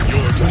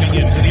Tuning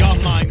in to the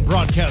online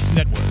broadcast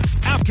network,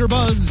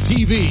 AfterBuzz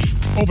TV.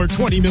 Over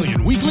 20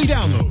 million weekly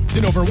downloads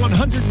in over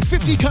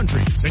 150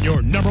 countries, and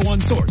your number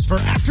one source for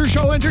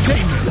after-show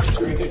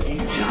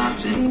entertainment.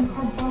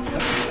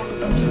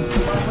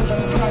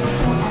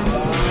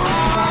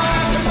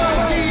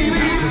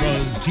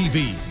 AfterBuzz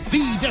TV,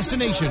 the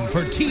destination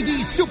for TV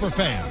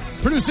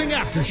superfans. Producing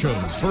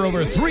aftershows for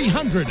over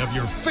 300 of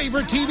your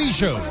favorite TV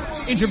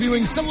shows.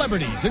 Interviewing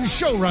celebrities and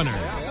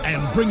showrunners.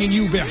 And bringing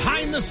you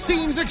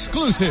behind-the-scenes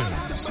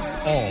exclusives.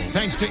 All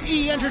thanks to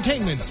E!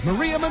 Entertainment's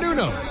Maria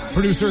Menounos,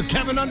 producer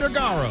Kevin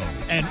Undergaro,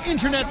 and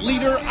internet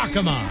leader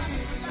Akamai.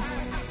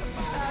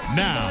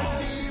 Now,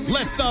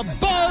 let the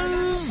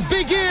buzz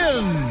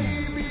begin!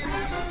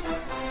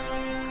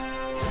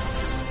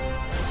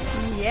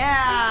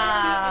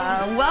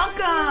 Yeah,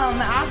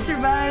 welcome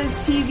AfterBuzz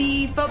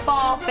TV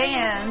football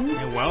fans.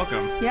 You're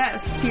welcome.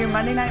 Yes, to your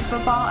Monday Night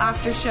Football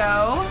after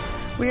show.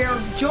 We are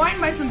joined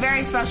by some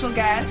very special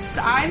guests.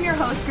 I'm your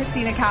host,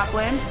 Christina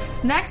Kaplan.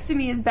 Next to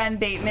me is Ben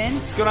Bateman.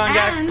 What's going on,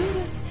 guys?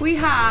 And we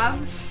have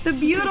the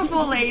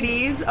beautiful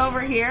ladies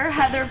over here,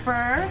 Heather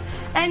Furr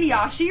and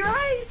Yashi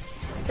Rice.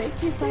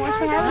 Thank you so much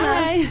for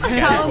having us.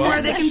 Tell them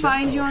where they can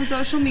find you on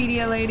social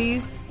media,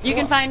 ladies. You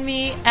can find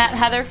me at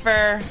Heather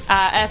Furr,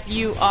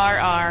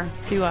 F-U-R-R,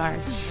 2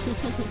 R's.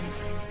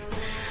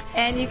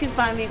 And you can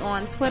find me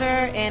on Twitter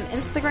and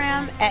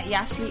Instagram at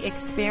Yashi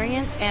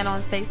Experience and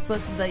on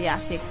Facebook, The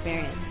Yashi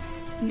Experience.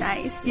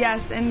 Nice,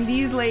 yes. And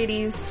these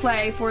ladies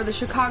play for the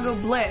Chicago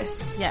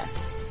Bliss. Yes.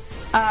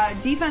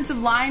 Defensive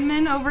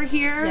lineman over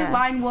here, Yes.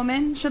 line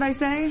woman, should I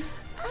say?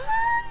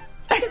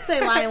 I could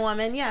say lion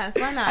woman, yes.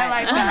 Why not? I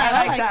like that.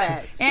 I like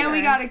that. And Sure.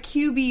 we got a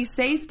QB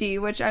safety,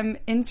 which I'm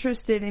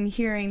interested in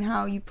hearing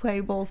how you play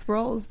both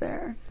roles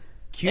there.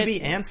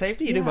 QB and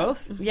safety? You do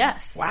both?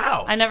 Yes.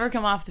 Wow. I never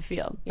come off the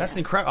field. That's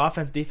incredible.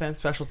 Offense, defense,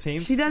 special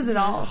teams. She does it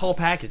The all. whole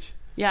package.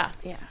 Yeah.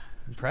 Yeah.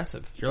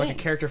 Impressive. You're like a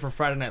Thanks. character from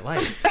Friday Night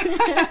Lights.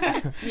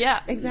 Yeah.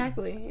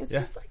 Exactly. It's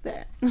Yeah. just like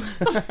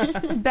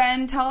that.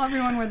 Ben, tell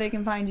everyone where they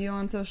can find you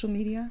on social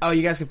media. Oh,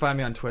 you guys can find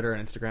me on Twitter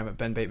and Instagram at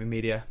Ben Bateman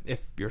Media, if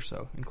you're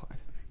so inclined.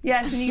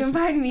 Yes, and you can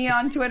find me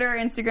on Twitter,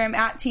 Instagram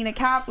at Tina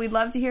Cap. We'd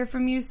love to hear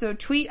from you, so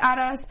tweet at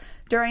us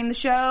during the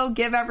show.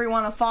 Give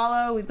everyone a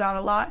follow. We've got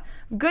a lot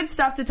of good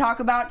stuff to talk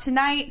about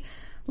tonight.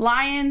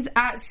 Lions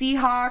at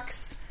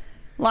Seahawks.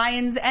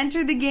 Lions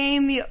enter the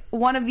game,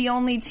 one of the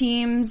only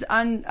teams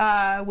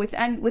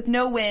with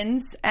no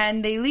wins,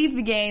 and they leave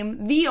the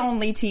game, the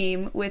only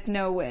team with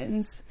no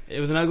wins. It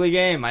was an ugly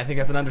game. I think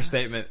that's an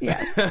understatement.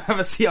 Yes. I'm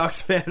a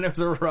Seahawks fan. It was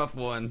a rough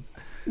one.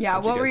 Yeah,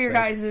 What'd you what were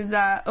guys your think?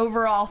 guys'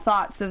 overall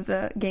thoughts of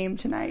the game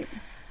tonight?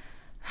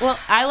 Well,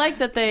 I like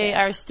that they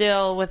are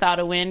still without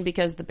a win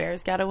because the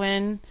Bears got a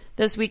win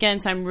this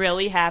weekend, so I'm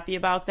really happy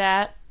about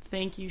that.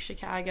 Thank you,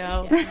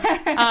 Chicago.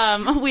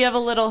 We have a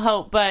little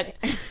hope, but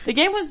the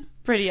game was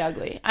pretty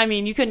ugly. I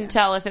mean, you couldn't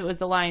tell if it was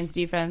the Lions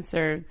defense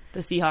or the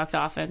Seahawks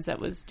offense that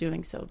was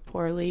doing so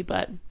poorly,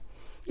 but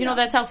you know,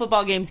 that's how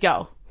football games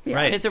go.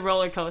 Right. It's a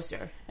roller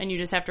coaster, and you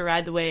just have to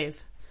ride the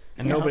wave.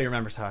 And nobody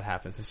remembers how it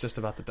happens. It's just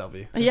about the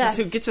W. Yes.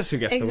 It's just who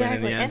gets the win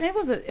in the end. And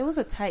it was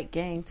a tight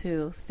game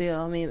too. Still,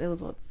 I mean, it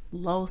was a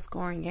low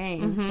scoring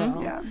game.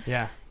 So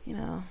Yeah. you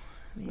know,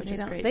 I mean, Which they is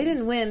don't- crazy. they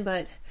didn't win,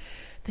 but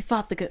they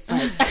fought the good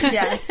fight.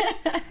 Yes.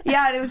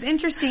 Yeah, it was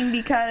interesting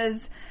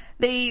because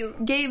they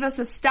gave us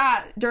a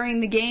stat during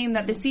the game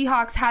that the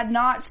Seahawks had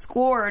not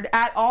scored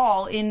at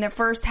all in the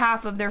first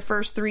half of their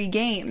first 3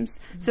 games.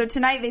 So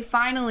tonight they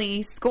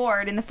finally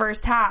scored in the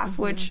first half,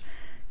 which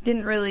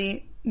didn't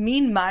really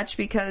mean much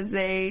because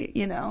they,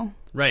 you know,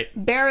 Right.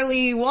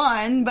 barely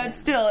won, but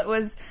still it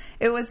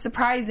was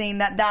surprising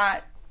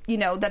that you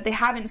know, that they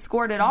haven't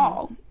scored at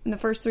all in the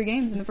first 3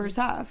 games in the first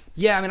half.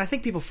 Yeah, I mean, I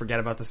think people forget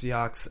about the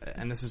Seahawks,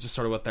 and this is just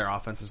sort of what their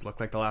offenses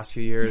look like the last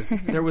few years.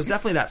 There was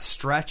definitely that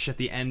stretch at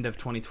the end of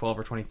 2012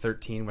 or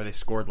 2013 where they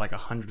scored like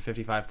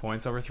 155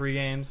 points over 3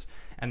 games,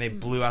 and they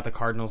blew out the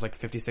Cardinals like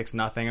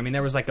 56-0. I mean,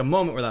 there was like a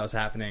moment where that was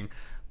happening.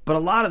 But a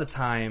lot of the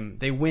time,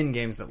 they win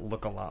games that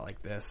look a lot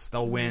like this.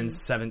 They'll win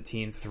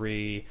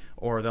 17-3,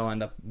 or they'll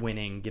end up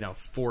winning,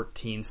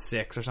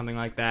 14-6 or something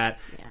like that.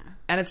 Yeah.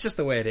 And it's just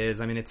the way it is.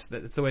 I mean, it's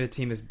the way the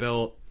team is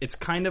built. It's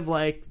kind of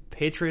like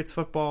Patriots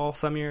football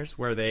some years,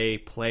 where they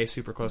play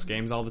super close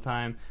games all the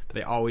time, but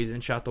they always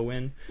inch out the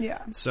win.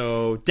 Yeah.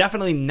 So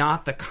definitely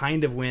not the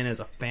kind of win as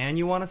a fan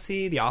you want to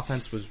see. The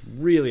offense was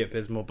really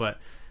abysmal, but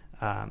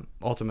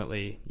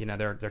ultimately,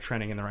 they're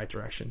trending in the right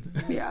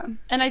direction. Yeah.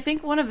 And I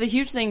think one of the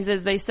huge things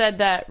is they said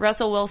that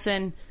Russell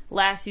Wilson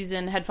last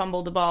season had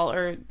fumbled the ball,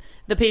 or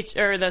the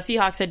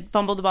Seahawks had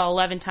fumbled the ball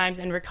 11 times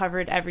and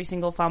recovered every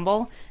single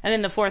fumble. And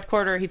in the fourth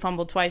quarter, he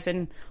fumbled twice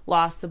and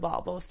lost the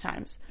ball both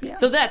times. Yeah.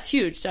 So that's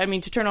huge. I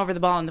mean, to turn over the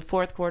ball in the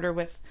fourth quarter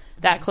with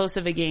that close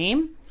of a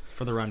game.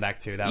 For the run back,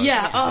 too. That was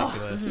Yeah.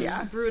 ridiculous.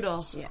 Yeah.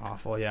 Brutal.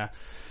 Awful, yeah.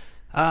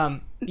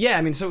 Yeah,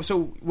 I mean, so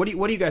what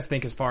do you guys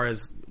think as far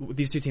as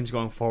these two teams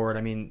going forward?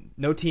 I mean,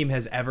 no team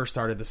has ever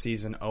started the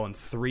season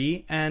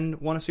 0-3 and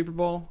won a Super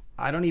Bowl.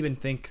 I don't even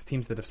think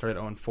teams that have started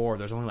 0-4,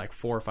 there's only like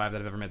 4 or 5 that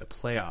have ever made the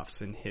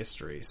playoffs in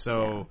history.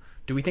 So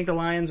do we think the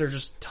Lions are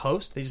just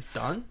toast? They just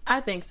done?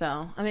 I think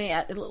so. I mean,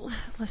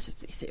 let's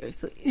just be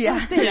serious.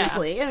 Yeah.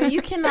 Seriously. Yeah. I mean,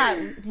 you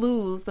cannot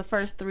lose the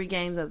first 3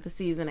 games of the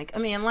season. I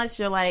mean, unless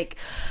you're like,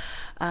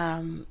 I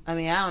mean,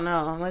 I don't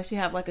know, unless you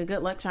have like a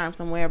good luck charm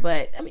somewhere.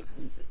 But I mean,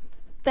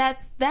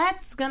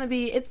 that's gonna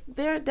be.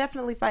 They're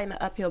definitely fighting an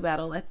uphill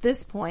battle at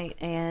this point.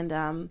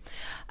 And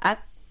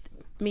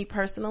me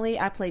personally,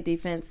 I play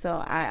defense, so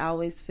I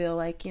always feel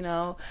like,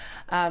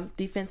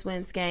 defense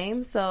wins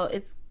games. So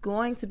it's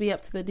going to be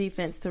up to the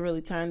defense to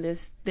really turn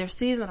their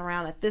season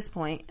around at this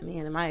point. I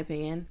mean, in my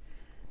opinion.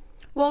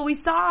 Well, we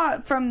saw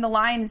from the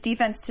Lions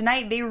defense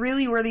tonight, they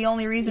really were the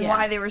only reason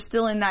why they were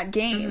still in that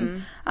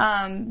game.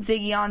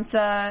 Ziggy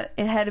Ansah,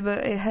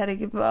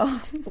 Ihedegbo.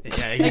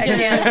 Yeah, I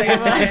can't say his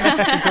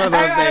name. It's one of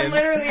those I names.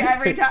 literally,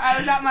 every time I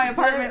was at my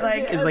apartment,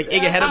 like, It's like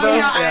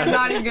Igahedebo? I'm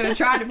not even going to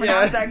try to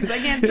pronounce that because I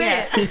can't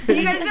say it.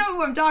 You guys know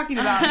who I'm talking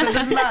about, so it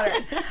doesn't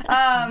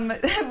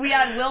matter. We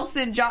had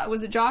Wilson,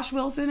 was it Josh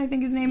Wilson, I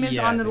think his name is,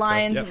 Yeah, on the I think so.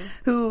 Lions, Yep.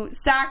 who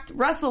sacked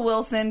Russell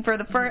Wilson for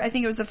the first, I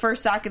think it was the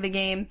first sack of the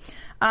game.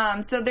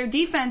 So their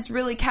defense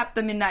really kept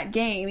them in that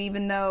game,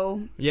 even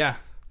though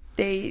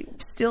they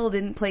still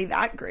didn't play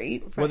that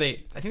great. Well, I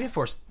think they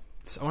forced,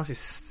 I want to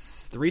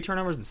say 3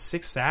 turnovers and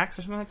 6 sacks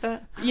or something like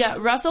that. Yeah,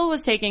 Russell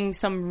was taking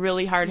some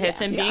really hard hits,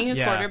 and being a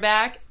Yeah.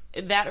 quarterback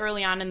that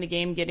early on in the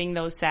game, getting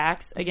those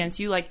sacks against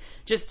you, like,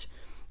 just,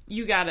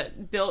 you gotta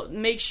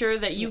make sure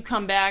that you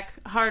come back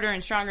harder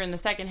and stronger in the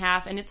second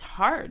half, and it's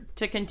hard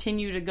to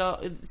continue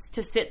to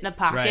sit in the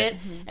pocket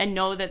and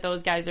know that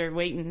those guys are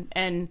waiting.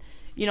 And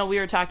we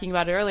were talking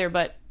about it earlier,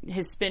 but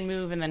his spin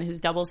move and then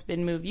his double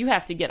spin move, you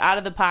have to get out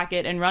of the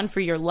pocket and run for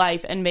your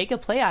life and make a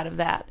play out of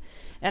that.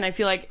 And I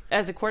feel like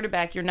as a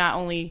quarterback, you're not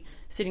only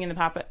sitting in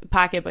the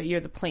pocket, but you're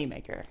the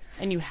playmaker,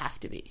 and you have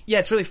to be. Yeah,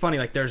 it's really funny.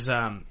 Like there's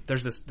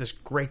this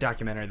great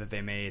documentary that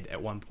they made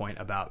at one point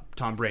about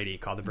Tom Brady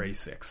called The Brady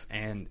Six,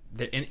 and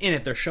in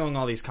it they're showing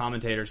all these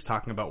commentators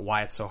talking about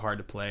why it's so hard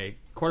to play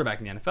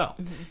quarterback in the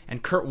NFL.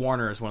 And Kurt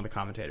Warner is one of the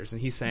commentators,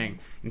 and he's saying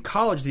in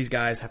college these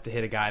guys have to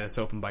hit a guy that's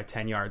open by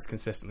 10 yards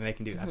consistently. They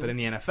can do that, but in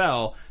the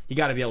NFL you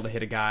got to be able to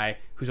hit a guy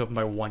who's open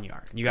by 1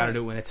 yard. And you got to do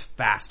it when it's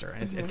faster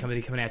and it's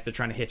coming after they're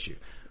trying to hit you.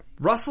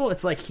 Russell,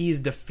 it's like he's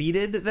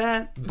defeated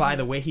that by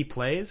the way he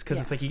plays,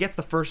 because it's like he gets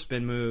the first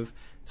spin move,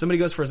 somebody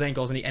goes for his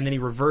ankles, and then he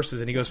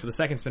reverses and he goes for the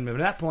second spin move.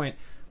 And at that point,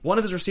 one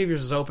of his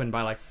receivers is open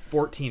by like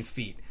 14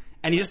 feet.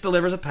 And he just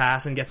delivers a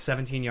pass and gets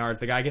 17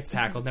 yards. The guy gets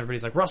tackled, and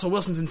everybody's like, Russell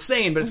Wilson's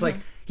insane. But it's like,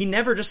 he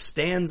never just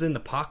stands in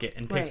the pocket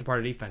and picks apart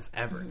a defense,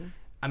 ever.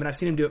 I mean, I've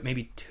seen him do it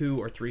maybe 2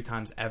 or 3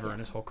 times ever in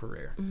his whole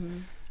career.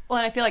 Well,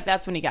 and I feel like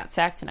that's when he got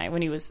sacked tonight,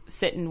 when he was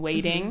sitting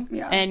waiting.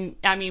 Yeah. And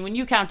I mean, when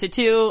you count to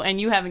 2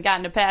 and you haven't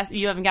gotten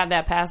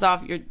that pass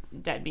off, you're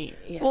dead meat.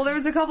 Yeah. Well, there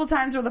was a couple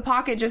times where the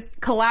pocket just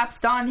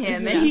collapsed on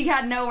him, and he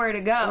had nowhere to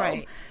go.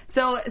 Right.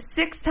 So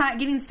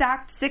getting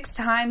sacked 6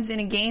 times in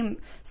a game,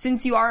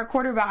 since you are a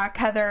quarterback,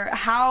 Heather,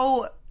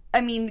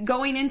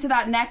 going into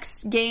that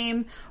next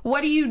game,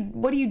 what do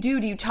you do?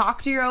 Do you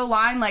talk to your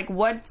O-line? Like,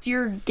 what's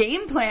your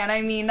game plan?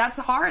 I mean, that's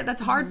hard.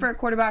 That's hard for a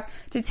quarterback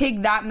to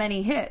take that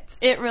many hits.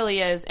 It really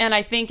is. And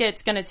I think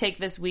it's going to take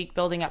this week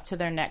building up to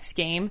their next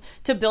game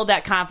to build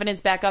that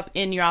confidence back up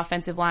in your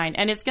offensive line.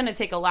 And it's going to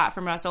take a lot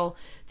from Russell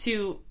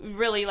to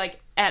really,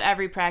 like, at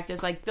every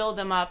practice, like, build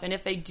them up. And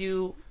if they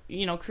do,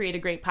 create a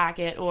great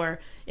pocket, or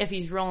if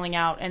he's rolling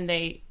out and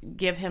they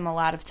give him a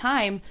lot of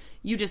time,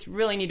 you just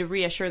really need to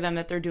reassure them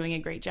that they're doing a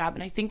great job.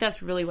 And I think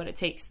that's really what it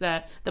takes,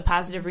 the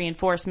positive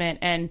reinforcement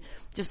and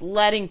just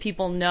letting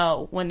people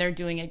know when they're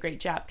doing a great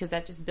job, because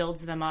that just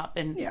builds them up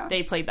and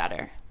they play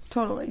better.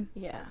 Totally.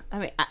 Yeah. I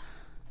mean,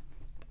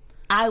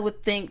 I would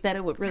think that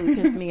it would really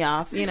piss me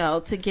off,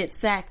 to get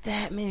sacked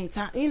that many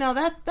times.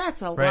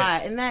 That's a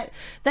lot. And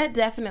that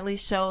definitely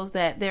shows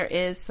that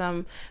there's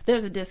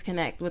a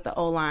disconnect with the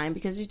O-line,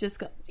 because you just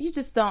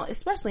don't,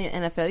 especially in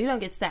NFL, you don't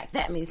get sacked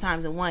that many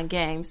times in one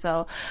game.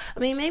 So, I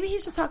mean, maybe he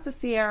should talk to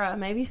Sierra.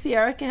 Maybe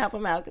Sierra can help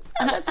him out.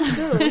 That's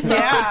good.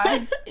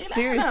 Yeah.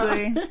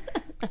 Seriously.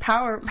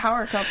 Power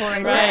couple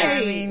right there.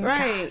 I mean,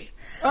 right.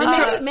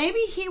 Or maybe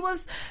he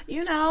was,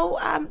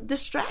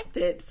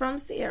 distracted from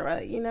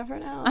Sierra. You never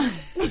know.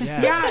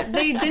 Yeah,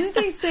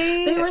 they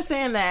say they were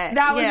saying that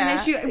was an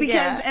issue,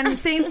 because and the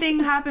same thing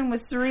happened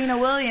with Serena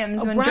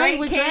Williams when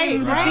Drake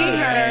came to see her.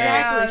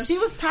 Exactly. She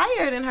was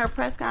tired in her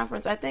press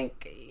conference. I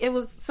think it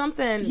was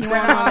something they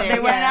went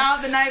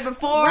out the night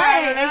before.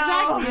 Right,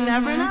 exactly. You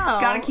never know.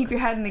 Got to keep your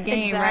head in the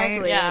game, exactly.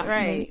 right? Yeah,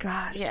 right.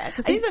 Gosh, yeah,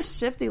 because he's a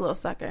shifty little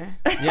sucker.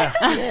 Yeah,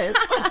 he is.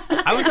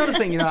 I was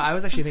noticing. I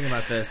was actually thinking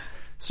about this.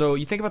 So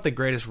you think about the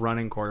greatest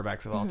running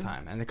quarterbacks of all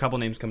time, and a couple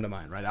names come to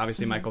mind, right?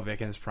 Obviously, Michael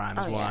Vick in his prime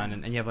is one,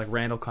 and you have like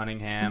Randall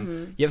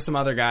Cunningham. You have some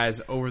other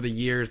guys over the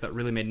years that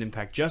really made an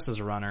impact just as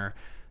a runner,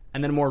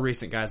 and then more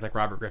recent guys like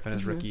Robert Griffin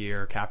his rookie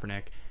year,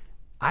 Kaepernick.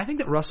 I think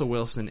that Russell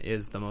Wilson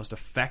is the most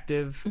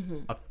effective,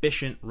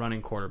 efficient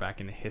running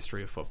quarterback in the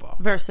history of football.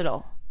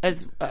 Versatile.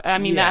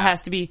 That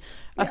has to be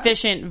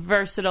efficient,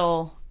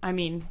 versatile.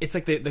 It's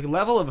like the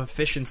level of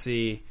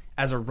efficiency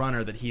as a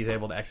runner that he's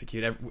able to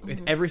execute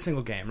every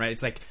single game, right?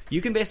 It's like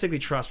you can basically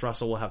trust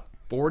Russell will have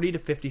 40 to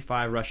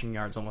 55 rushing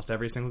yards almost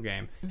every single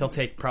game. He'll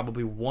take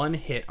probably one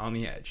hit on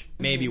the edge,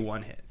 maybe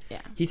one hit.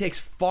 Yeah. He takes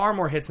far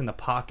more hits in the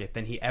pocket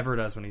than he ever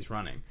does when he's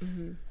running.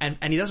 And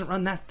he doesn't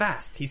run that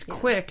fast. He's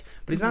quick,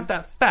 but he's not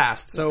that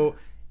fast. So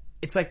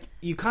it's like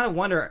you kind of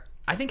wonder,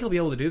 I think he'll be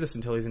able to do this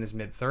until he's in his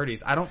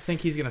mid-30s. I don't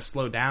think he's going to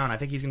slow down. I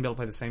think he's going to be able to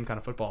play the same kind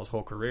of football his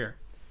whole career.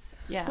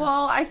 Yeah.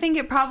 Well, I think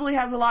it probably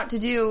has a lot to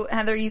do,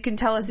 Heather, you can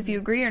tell us if you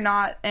agree or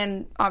not,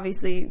 and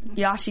obviously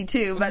Yashi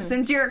too, but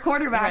since you're a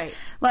quarterback,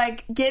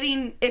 like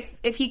getting,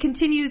 if he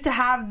continues to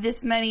have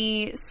this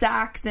many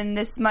sacks and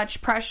this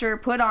much pressure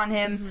put on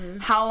him,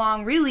 how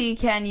long really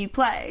can you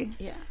play?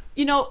 Yeah.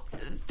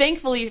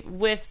 Thankfully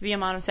with the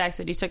amount of sacks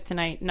that he took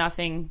tonight,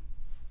 nothing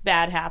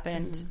bad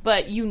happened,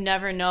 but you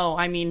never know.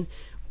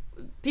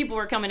 People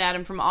were coming at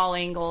him from all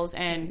angles,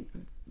 and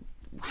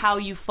how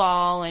you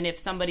fall, and if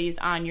somebody's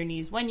on your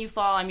knees when you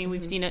fall.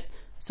 We've seen it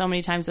so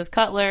many times with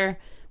Cutler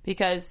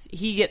because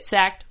he gets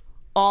sacked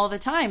all the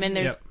time,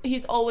 and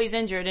he's always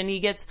injured, and he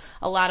gets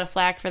a lot of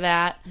flack for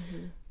that.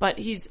 But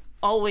he's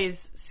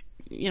always,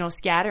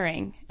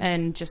 scattering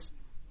and just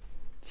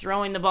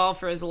throwing the ball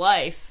for his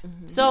life.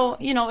 So,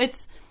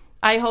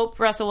 I hope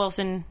Russell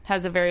Wilson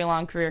has a very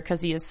long career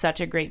because he is such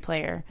a great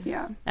player.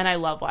 Yeah. And I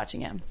love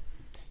watching him.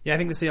 Yeah, I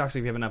think the Seahawks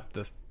have given up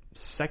the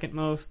second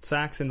most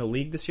sacks in the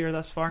league this year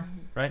thus far,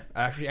 right?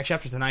 Actually,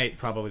 after tonight,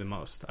 probably the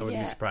most. I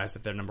wouldn't be surprised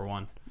if they're number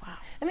one. Wow.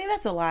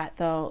 That's a lot,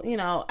 though.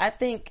 I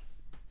think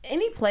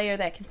any player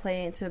that can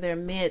play into their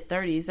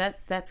mid-30s,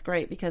 that's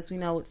great, because we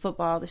know with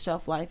football, the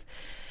shelf life,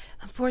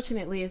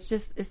 unfortunately,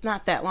 it's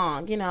not that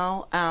long,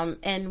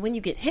 and when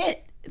you get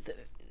hit,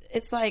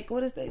 it's like,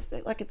 what is this?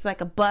 Like, it's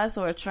like a bus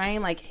or a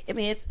train.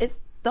 It's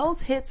those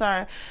hits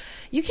are,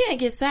 you can't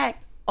get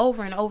sacked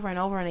over and over and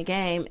over in a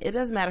game. It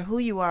doesn't matter who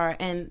you are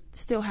and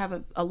still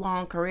have a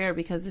long career,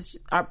 because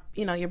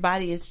your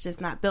body is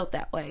just not built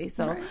that way.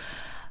 So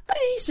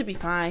he should be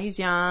fine. He's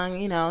young,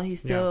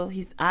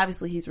 he's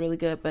obviously he's really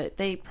good, but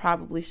they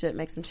probably should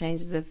make some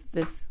changes if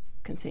this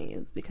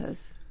continues, because,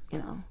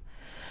 you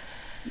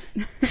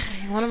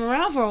want him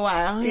around for a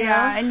while. You know?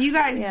 And you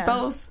guys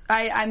both,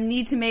 I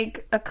need to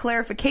make a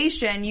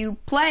clarification. You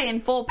play in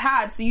full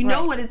pads, so you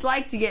know what it's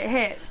like to get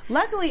hit.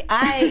 Luckily,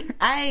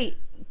 I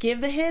give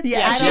the hits.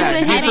 Yeah,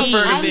 she's the hitty.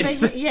 I'm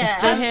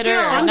the hitter.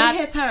 I'm the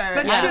hitter.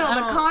 But still,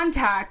 the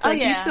contact,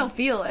 you still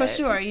feel it. For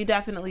sure, you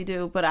definitely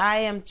do. But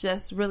I am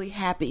just really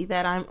happy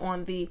that I'm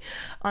on the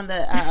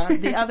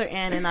other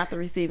end and not the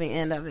receiving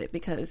end of it,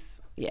 because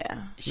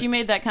she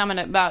made that comment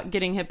about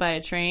getting hit by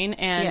a train,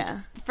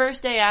 and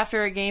first day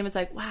after a game, it's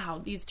like, wow,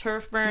 these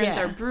turf burns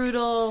are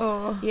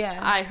brutal.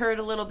 I hurt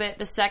a little bit.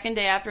 The second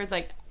day after, it's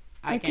like,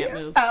 I can't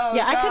move.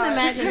 I couldn't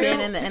imagine being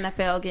in the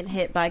NFL getting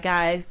hit by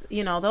guys.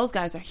 Those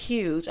guys are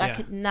huge. I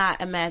could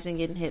not imagine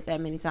getting hit that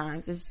many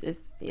times.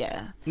 It's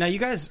Now you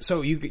guys,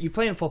 so you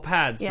play in full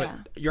pads,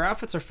 but your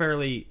outfits are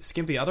fairly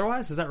skimpy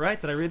otherwise. Is that right?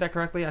 Did I read that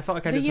correctly? I felt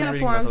like I did some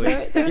reading about the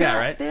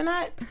league. They're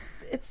not.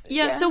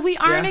 So we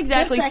aren't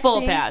exactly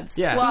full pads.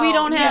 Yeah. Well, so we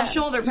don't have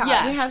shoulder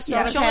pads. We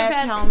have shoulder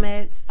pads,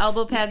 helmets,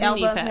 elbow pads, and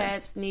knee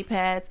pads. knee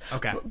pads.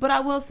 Okay. But I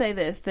will say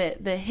this,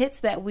 that the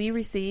hits that we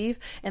receive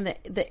and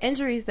the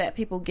injuries that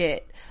people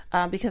get,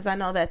 because I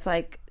know that's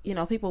like,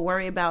 people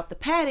worry about the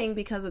padding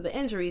because of the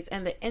injuries,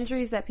 and the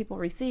injuries that people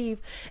receive,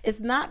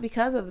 it's not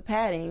because of the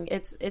padding.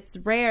 It's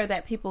rare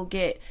that people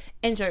get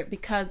injured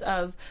because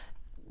of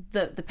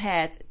the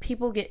pads.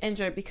 People get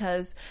injured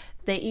because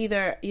they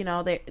either,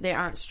 they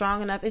aren't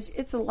strong enough.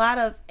 It's a lot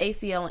of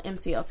ACL and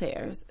MCL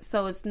tears.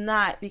 So it's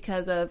not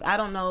because of, I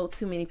don't know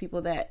too many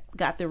people that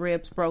got their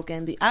ribs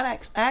broken. I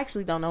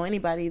actually don't know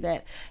anybody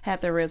that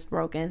had their ribs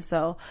broken.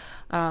 So,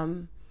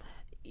 and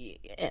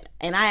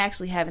I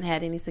actually haven't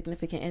had any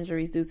significant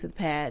injuries due to the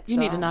pads. You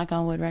need to knock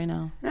on wood right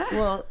now.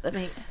 Well,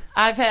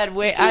 I've had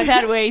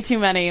way too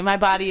many. My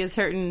body is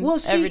hurting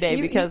every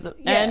day because of,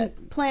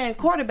 and playing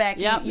quarterback,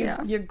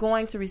 you're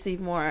going to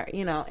receive more,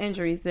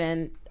 injuries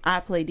than I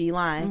play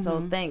D-line.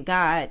 So thank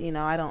God,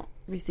 I don't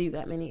receive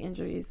that many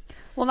injuries.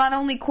 Well, not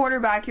only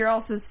quarterback, you're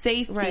also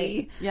safety.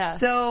 Right. Yeah.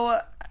 So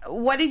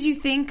what did you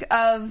think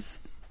of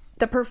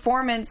the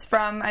performance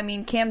from,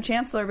 Cam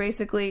Chancellor,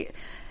 basically?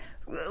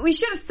 We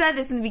should have said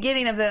this in the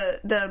beginning of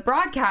the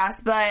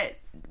broadcast, but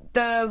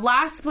the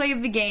last play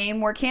of the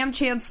game where Cam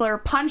Chancellor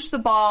punched the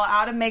ball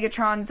out of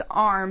Megatron's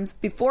arms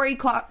before he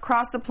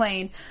crossed the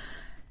plane.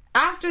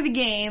 After the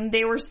game,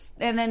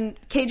 and then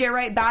KJ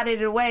Wright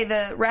batted it away.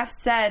 The ref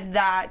said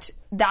that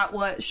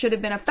should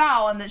have been a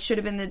foul and that should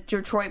have been the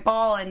Detroit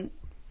ball. And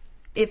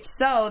if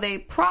so, they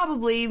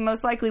probably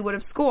most likely would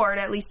have scored,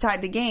 at least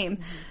tied the game.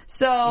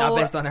 So not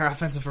based on their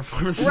offensive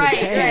performance. In right,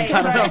 the game.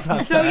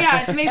 right. So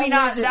yeah, it's maybe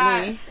not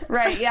that.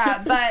 Right,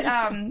 yeah.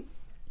 But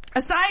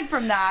aside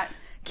from that,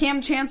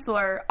 Cam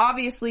Chancellor,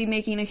 obviously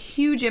making a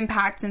huge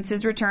impact since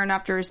his return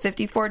after his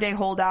 54-day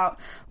holdout.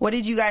 What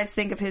did you guys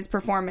think of his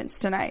performance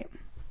tonight?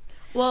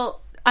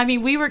 Well, I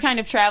mean, we were kind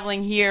of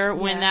traveling here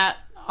when that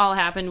all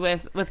happened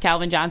with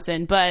Calvin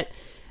Johnson, but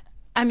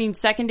I mean,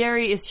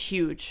 secondary is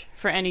huge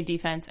for any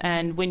defense,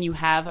 and when you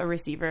have a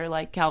receiver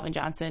like Calvin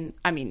Johnson,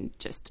 I mean,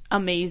 just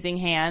amazing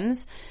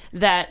hands,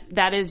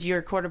 that is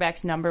your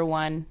quarterback's number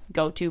one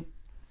go-to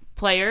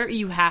player.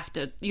 You have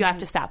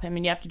to stop him,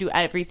 and you have to do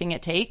everything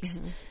it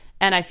takes.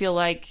 And I feel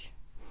like,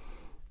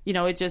 you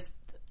know,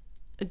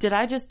 did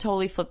I just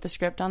totally flip the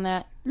script on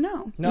that?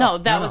 No,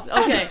 that was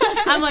okay.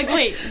 I'm like,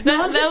 wait,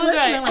 that was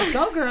right. I'm like,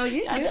 go girl,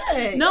 you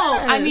good. No,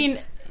 yes. I mean,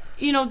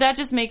 you know, that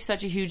just makes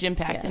such a huge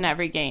impact in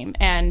every game,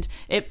 and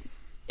it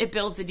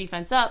builds the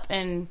defense up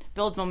and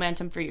builds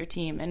momentum for your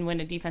team. And when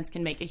a defense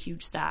can make a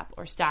huge stop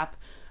or stop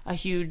a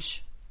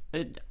huge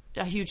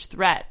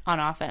threat on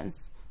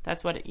offense,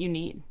 that's what you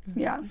need.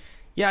 Yeah,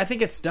 I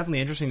think it's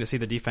definitely interesting to see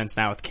the defense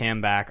now with Cam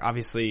back.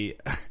 Obviously,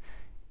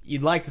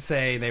 you'd like to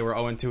say they were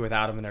 0-2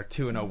 without him and they're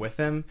 2-0 with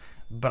him,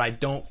 but I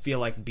don't feel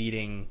like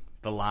beating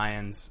the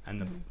Lions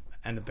and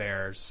the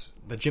Bears,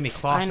 the Jimmy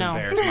Clausen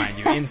Bears, mind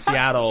you, in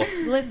Seattle.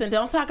 Listen,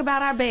 don't talk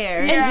about our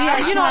Bears. And we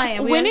are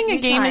trying. Winning a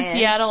game in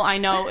Seattle, I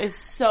know, is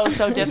so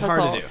difficult. It's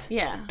hard to do.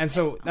 Yeah. And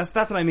so that's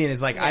what I mean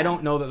is like, I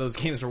don't know that those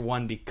games were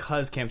won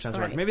because Cam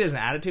Chancellor. Right. Maybe there's an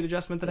attitude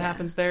adjustment that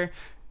happens there.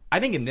 I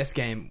think in this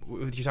game,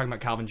 with you talking about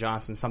Calvin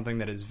Johnson, something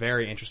that is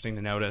very interesting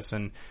to notice,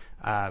 and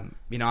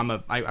you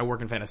know, I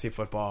work in fantasy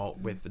football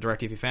with the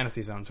DirecTV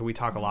Fantasy Zone, so we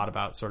talk a lot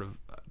about sort of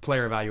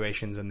player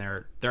evaluations and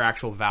their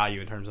actual value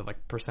in terms of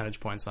like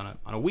percentage points on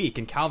a week.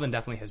 And Calvin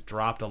definitely has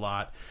dropped a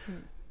lot.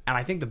 And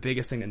I think the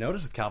biggest thing to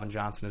notice with Calvin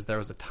Johnson is there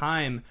was a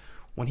time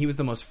when he was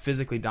the most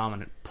physically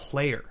dominant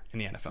player in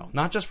the NFL,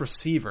 not just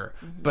receiver,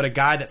 but a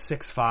guy that's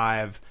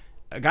 6'5".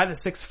 A guy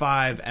that's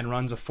 6'5" and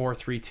runs a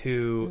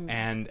 4.32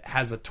 and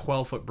has a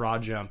 12-foot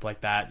broad jump like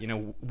that, you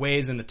know,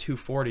 weighs in the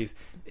 240s.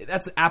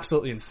 That's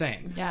absolutely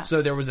insane. Yeah.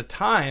 So there was a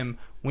time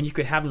when you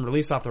could have him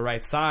release off the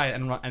right side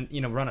and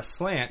run a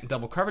slant,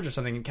 double coverage or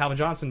something, and Calvin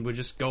Johnson would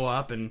just go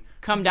up and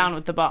come down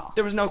with the ball.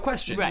 There was no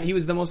question. Right. He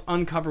was the most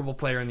uncoverable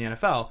player in the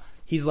NFL.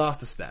 He's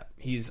lost a step.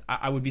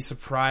 I would be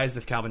surprised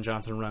if Calvin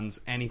Johnson runs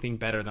anything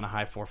better than a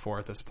high 4.4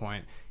 at this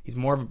point. He's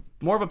more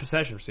of a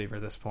possession receiver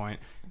at this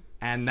point.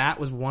 And that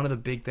was one of the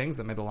big things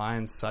that made the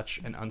Lions such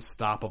an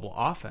unstoppable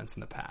offense in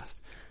the past.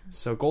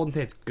 So Golden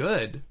Tate's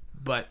good,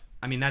 but,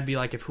 I mean, that'd be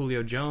like if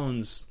Julio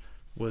Jones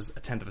was a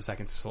tenth of a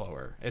second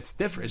slower. It's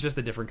different. It's just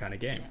a different kind of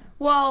game.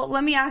 Well,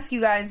 let me ask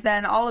you guys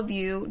then, all of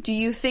you, do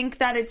you think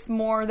that it's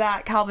more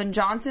that Calvin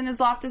Johnson has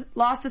lost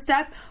a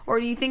step,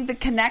 or do you think the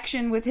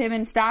connection with him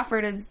and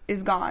Stafford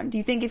is gone? Do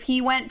you think if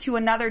he went to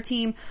another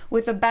team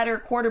with a better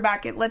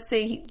quarterback, let's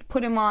say he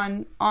put him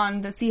on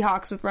the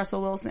Seahawks with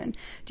Russell Wilson,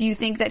 do you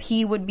think that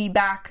he would be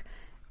back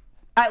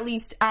at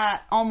least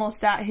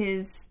almost at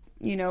his,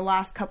 you know,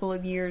 last couple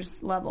of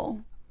years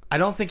level? I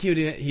don't think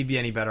he'd be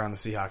any better on the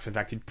Seahawks. In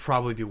fact, he'd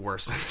probably be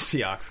worse than the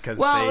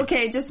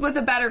Seahawks. Just with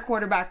a better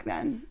quarterback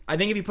then. I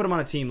think if you put him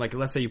on a team, like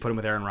let's say you put him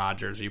with Aaron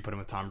Rodgers or you put him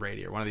with Tom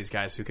Brady or one of these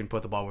guys who can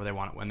put the ball where they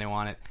want it when they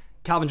want it,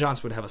 Calvin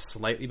Johnson would have a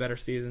slightly better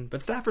season.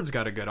 But Stafford's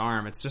got a good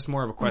arm. It's just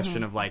more of a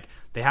question of like,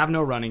 they have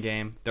no running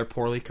game. They're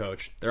poorly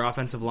coached. Their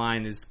offensive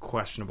line is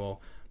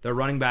questionable. Their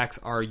running backs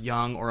are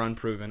young or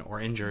unproven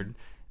or injured.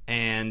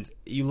 And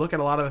you look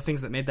at a lot of the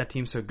things that made that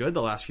team so good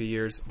the last few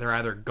years, they're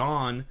either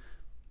gone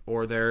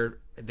or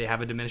they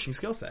have a diminishing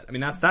skill set. I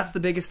mean, that's the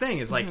biggest thing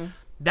is like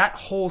that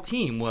whole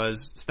team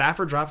was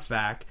Stafford drops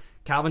back,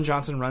 Calvin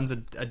Johnson runs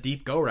a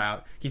deep go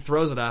route, he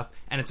throws it up,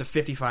 and it's a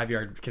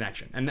 55-yard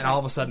connection. And then all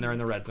of a sudden they're in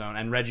the red zone,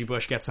 and Reggie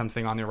Bush gets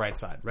something on the right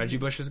side. Reggie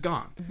Bush is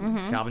gone.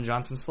 Calvin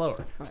Johnson's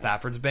slower.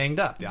 Stafford's banged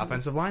up. The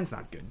offensive line's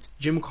not good.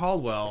 Jim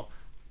Caldwell's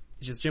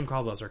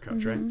our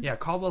coach, right? Yeah,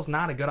 Caldwell's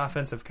not a good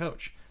offensive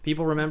coach.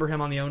 People remember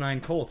him on the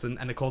 2009 Colts, and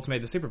the Colts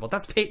made the Super Bowl.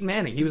 That's Peyton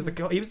Manning. He was the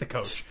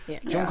coach.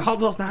 Jim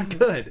Caldwell's not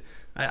good.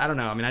 I don't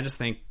know. I mean,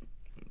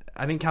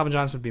 I think Calvin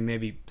Johnson would be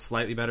maybe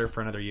slightly better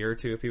for another year or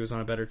two if he was on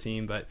a better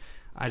team, but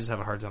I just have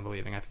a hard time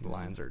believing. I think the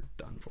Lions are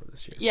done for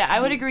this year. Yeah, I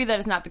would agree that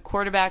it's not the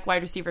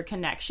quarterback-wide receiver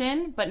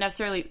connection, but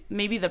necessarily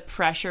maybe the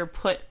pressure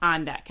put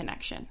on that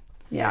connection.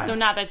 Yeah. So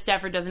not that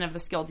Stafford doesn't have the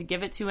skill to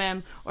give it to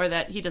him or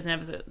that he doesn't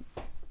have the,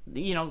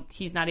 you know,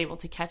 he's not able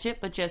to catch it,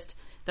 but just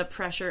the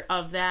pressure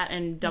of that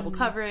and double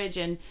coverage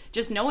and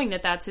just knowing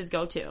that that's his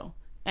go-to.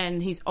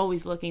 And he's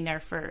always looking there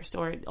first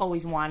or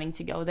always wanting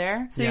to go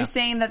there. So you're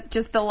saying that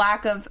just the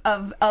lack of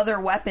other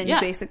weapons,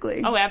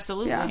 basically. Oh,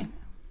 absolutely. Yeah.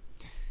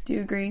 Do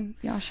you agree,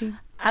 Yashi?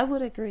 I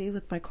would agree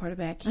with my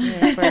quarterback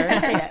here.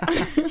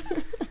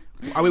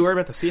 Are we worried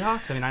about the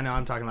Seahawks? I mean, I know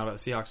I'm talking a lot about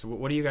the Seahawks.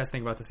 What do you guys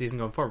think about the season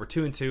going forward?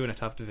 We're 2-2 in a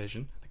tough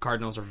division. The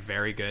Cardinals are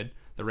very good.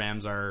 The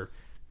Rams are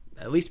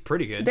at least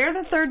pretty good. They're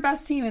the third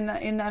best team in the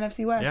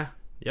NFC West. Yeah.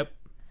 Yep.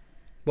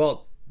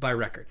 Well, by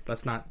record.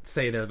 Let's not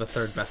say they're the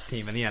third best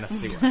team in the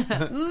NFC West. I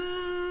don't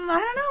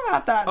know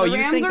about that. The you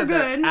Rams think are that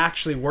good. They're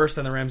actually worse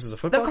than the Rams as a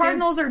football The team?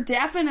 Cardinals are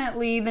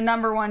definitely the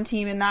number one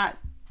team in that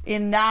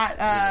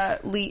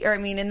league, or I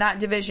mean in that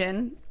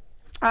division.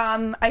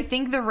 I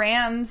think the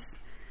Rams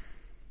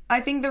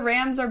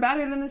are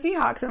better than the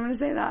Seahawks. I'm going to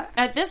say that.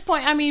 At this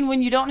point, I mean,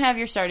 when you don't have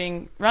your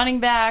starting running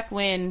back,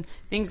 when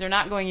things are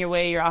not going your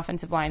way, your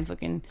offensive line's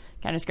looking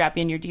kind of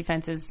scrappy, and your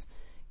defense is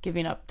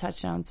giving up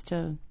touchdowns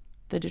to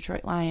the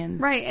Detroit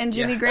Lions. Right, and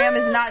Jimmy Graham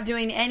is not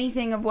doing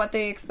anything of what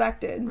they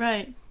expected.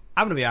 Right.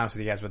 I'm going to be honest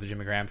with you guys about the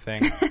Jimmy Graham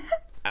thing.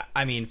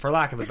 I mean, for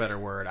lack of a better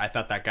word, I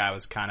thought that guy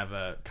was kind of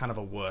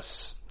a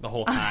wuss the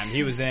whole time.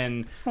 He was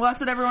in... Well, that's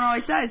what everyone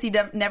always says. He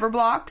never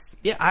blocks.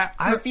 Yeah,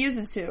 I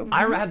refuses to.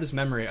 I had this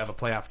memory of a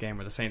playoff game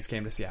where the Saints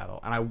came to Seattle,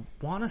 and I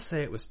want to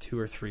say it was 2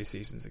 or 3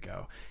 seasons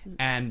ago,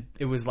 and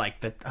it was like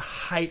the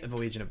height of the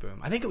Legion of Boom.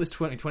 I think it was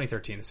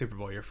 2013, the Super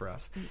Bowl year for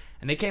us.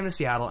 And they came to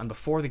Seattle, and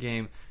before the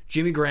game,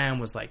 Jimmy Graham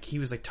was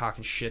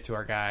talking shit to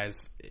our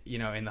guys,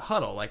 in the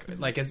huddle,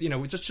 like as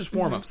just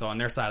warm ups though on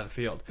their side of the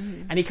field.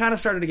 And he kind of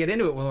started to get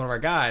into it with one of our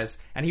guys,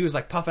 and he was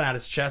like puffing out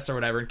his chest or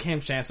whatever. And Cam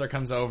Chancellor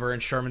comes over,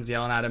 and Sherman's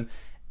yelling at him.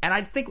 And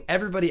I think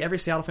every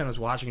Seattle fan was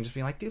watching and just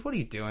being like, dude, what are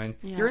you doing?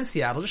 Yeah. You're in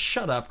Seattle. Just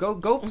shut up.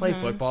 Go play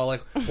football.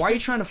 Like, why are you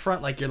trying to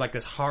front like you're like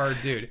this hard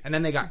dude? And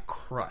then they got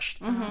crushed.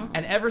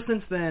 And ever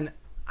since then,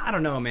 I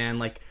don't know, man.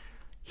 Like,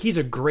 he's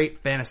a great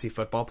fantasy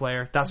football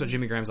player. That's what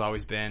Jimmy Graham's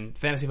always been.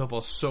 Fantasy football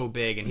is so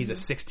big, and he's a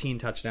 16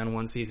 touchdown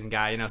one season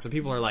guy. So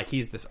people are like,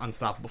 he's this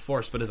unstoppable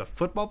force. But as a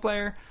football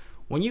player,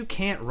 when you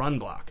can't run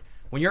block,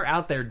 when you're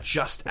out there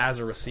just as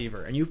a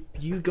receiver, and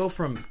you go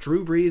from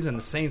Drew Brees and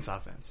the Saints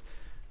offense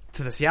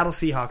to the Seattle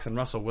Seahawks and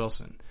Russell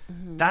Wilson,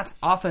 that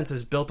offense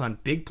is built on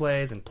big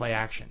plays and play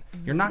action.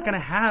 You're not going to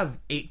have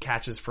 8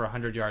 catches for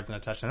 100 yards and a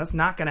touchdown. That's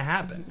not going to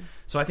happen.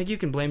 So I think you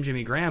can blame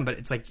Jimmy Graham, but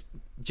it's like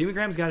Jimmy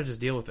Graham's got to just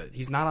deal with it.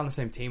 He's not on the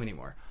same team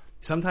anymore.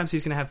 Sometimes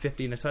he's going to have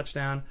 50 and a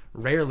touchdown.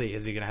 Rarely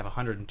is he going to have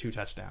 102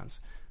 touchdowns.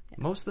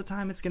 Most of the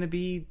time it's going to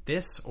be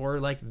this or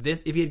like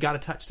this. If he had got a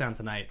touchdown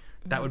tonight,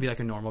 that would be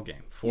like a normal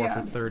game. 4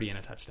 for 30 and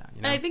a touchdown.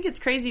 And I think it's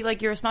crazy.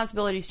 Like, your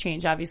responsibilities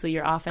change. Obviously,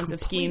 your offensive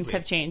schemes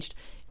have changed.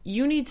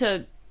 You need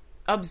to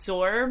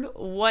absorb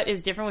what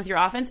is different with your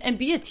offense and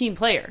be a team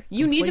player.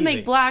 You need to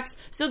make blocks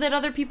so that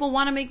other people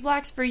want to make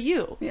blocks for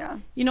you. Yeah.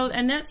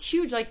 And that's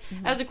huge. Like,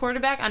 as a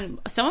quarterback, on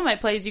some of my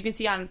plays, you can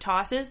see on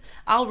tosses,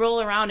 I'll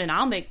roll around and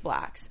I'll make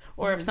blocks.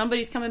 Or if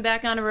somebody's coming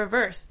back on a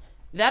reverse,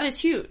 that is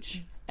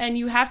huge. And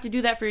you have to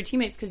do that for your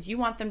teammates because you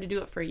want them to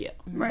do it for you.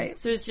 Right.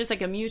 So it's just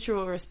like a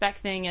mutual respect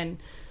thing, and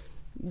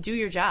do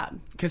your job.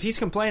 Because he's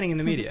complaining in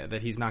the media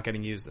that he's not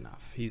getting used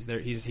enough. He's there.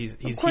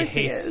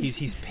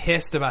 He's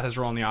pissed about his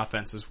role in the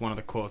offense. Is one of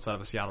the quotes out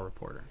of a Seattle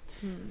reporter,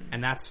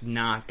 and that's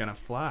not going to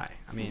fly.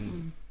 I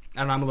mean,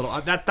 and I'm a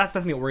little. That's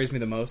the thing that worries me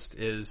the most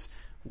is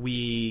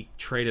we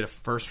traded a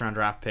first-round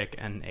draft pick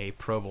and a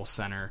Pro Bowl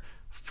center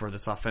for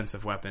this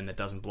offensive weapon that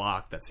doesn't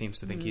block. That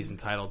seems to think he's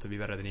entitled to be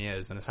better than he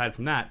is. And aside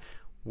from that,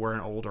 we're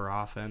an older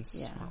offense,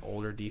 we're an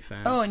older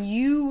defense. Oh, and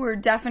you were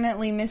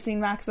definitely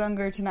missing Max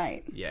Unger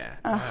tonight. Yeah.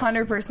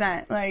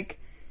 100%. Like,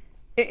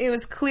 it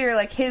was clear,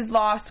 like, his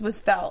loss was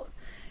felt.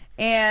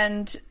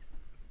 And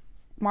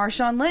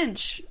Marshawn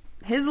Lynch,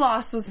 his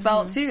loss was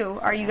felt too.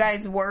 Are you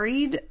guys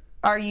worried?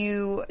 Do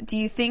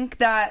you think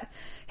that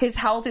his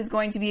health is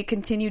going to be a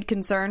continued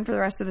concern for the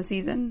rest of the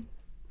season?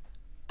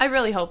 I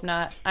really hope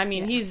not. I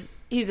mean,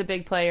 he's a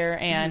big player,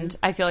 and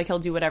I feel like he'll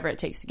do whatever it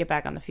takes to get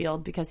back on the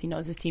field because he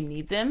knows his team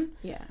needs him.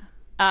 Yeah.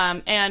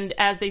 And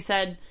as they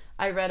said,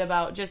 I read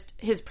about just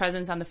his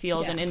presence on the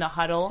field and in the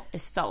huddle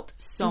is felt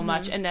so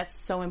much, and that's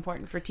so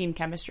important for team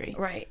chemistry.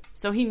 Right.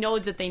 So he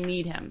knows that they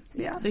need him.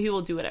 Yeah. So he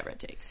will do whatever it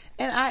takes.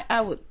 And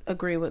I would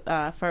agree with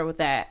Fer with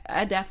that.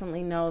 I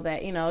definitely know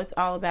that, it's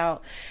all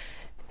about...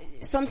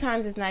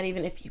 Sometimes it's not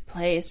even if you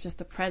play, it's just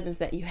the presence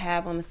that you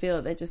have on the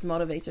field that just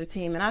motivates your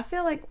team. And I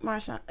feel like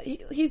Marshawn,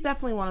 he's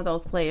definitely one of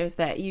those players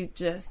that he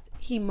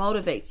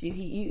motivates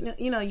you.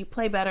 You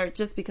play better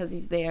just because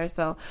he's there.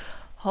 So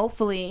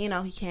hopefully,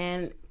 he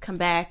can come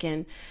back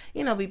and,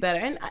 be better.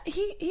 And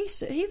he's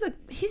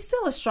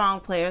still a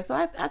strong player. So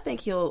I think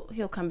he'll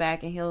come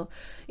back and he'll,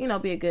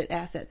 be a good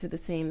asset to the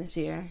team this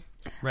year.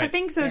 Right. I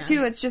think so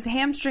too. It's just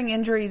hamstring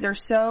injuries are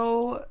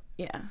so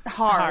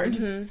hard.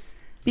 Mm-hmm.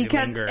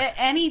 Because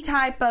any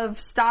type of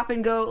stop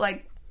and go,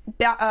 like,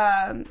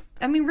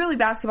 really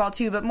basketball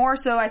too, but more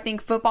so I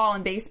think football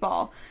and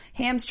baseball,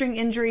 hamstring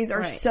injuries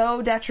are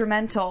so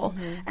detrimental.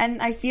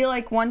 And I feel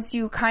like once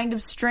you kind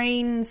of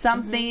strain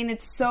something,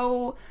 it's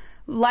so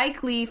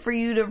likely for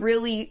you to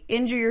really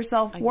injure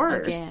yourself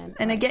worse.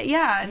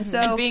 And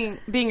so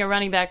being a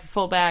running back,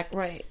 fullback,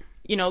 right?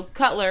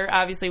 Cutler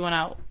obviously went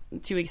out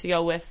 2 weeks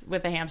ago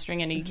with a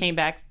hamstring, and he came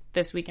back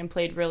this week and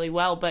played really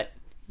well, but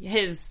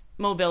his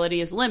mobility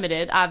is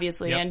limited,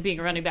 obviously, and being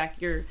a running back,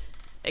 you're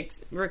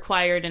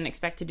required and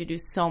expected to do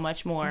so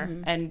much more,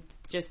 and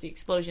just the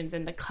explosions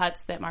and the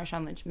cuts that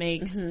Marshawn Lynch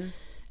makes,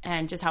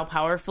 and just how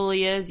powerful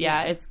he is,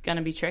 it's going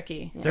to be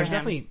tricky. There's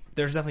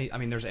definitely, I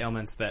mean, there's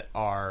ailments that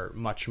are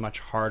much, much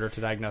harder to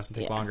diagnose and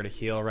take longer to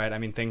heal, right? I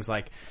mean, things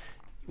like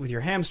with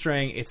your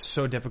hamstring, it's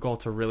so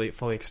difficult to really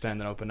fully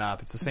extend and open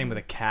up. It's the same with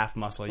a calf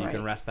muscle. You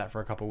can rest that for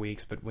a couple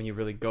weeks, but when you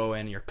really go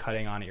in, you're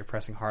cutting on it, you're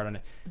pressing hard on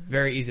it,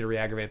 very easy to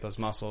re-aggravate those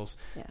muscles.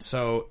 Yeah.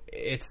 So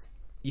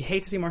you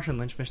hate to see Marshawn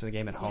Lynch miss the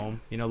game at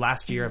home. You know,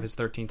 last year of his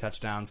 13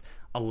 touchdowns,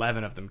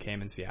 11 of them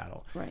came in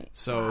Seattle. Right.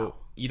 So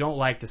you don't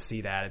like to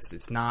see that.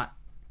 It's not.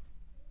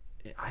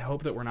 I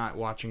hope that we're not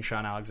watching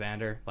Sean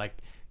Alexander. Like,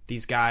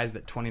 these guys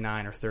that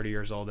 29 or 30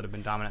 years old that have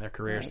been dominant in their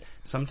careers,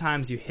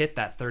 sometimes you hit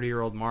that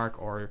 30-year-old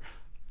mark, or,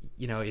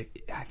 you know,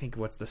 I think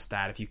what's the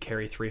stat? If you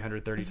carry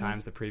 330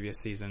 times the previous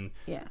season,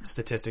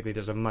 statistically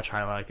there's a much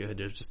higher likelihood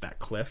there's just that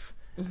cliff.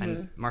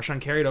 And Marshawn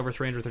carried over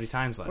 330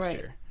 times last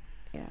year.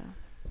 Yeah.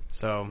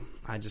 So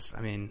I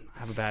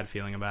have a bad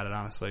feeling about it,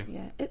 honestly.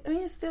 Yeah.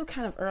 It's still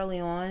kind of early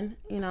on,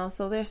 you know,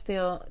 so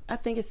I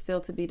think it's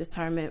still to be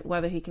determined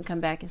whether he can come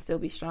back and still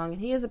be strong.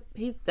 And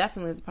he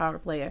definitely is a power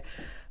player.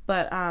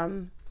 But,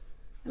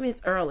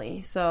 it's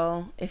early,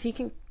 so I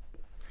think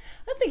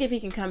if he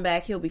can come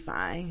back, he'll be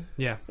fine.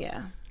 Yeah.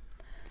 Yeah.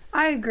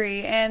 I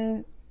agree,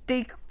 and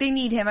they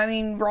need him. I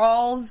mean,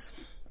 Rawls,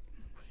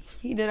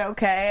 he did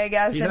okay, I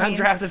guess. He's an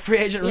undrafted free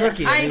agent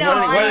rookie. I know.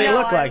 What did he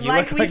look like?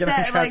 Like we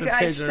said, like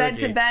I said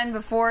to Ben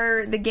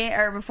before the game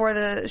or before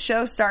the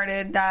show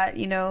started, that,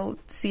 you know,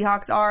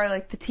 Seahawks are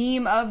like the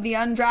team of the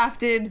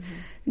undrafted,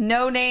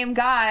 no-name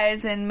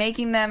guys, and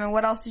making them. And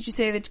what else did you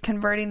say? That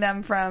converting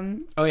them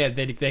from? Oh yeah,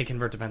 they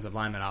convert defensive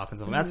linemen,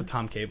 offensive linemen. That's a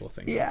Tom Cable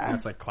thing. Yeah,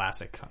 that's like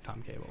classic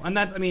Tom Cable. And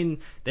that's, they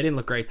didn't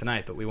look great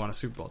tonight, but we won a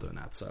Super Bowl doing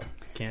that, so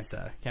can't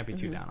be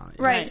too down on it.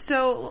 Right.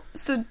 So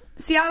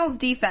Seattle's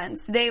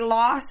defense, they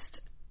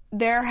lost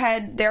their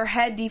head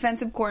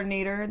defensive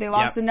coordinator. They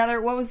lost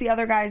another. What was the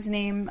other guy's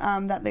name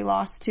that they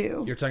lost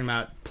to? You're talking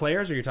about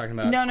players, or you're talking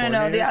about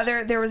no.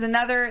 There was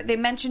another. They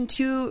mentioned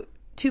two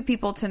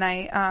people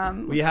tonight.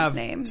 What's his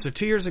name? So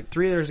 3 years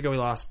ago, we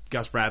lost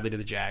Gus Bradley to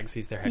the Jags.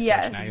 He's their head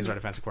coach now. He's our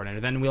defensive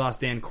coordinator. Then we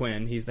lost Dan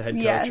Quinn. He's the head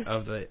coach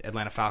of the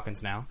Atlanta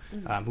Falcons now,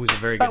 who's a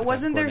very good But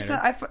wasn't there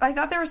I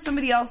thought there was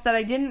somebody else that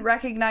I didn't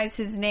recognize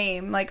his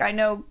name. Like, I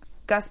know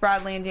Gus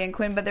Bradley and Dan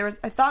Quinn, but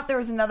I thought there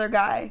was another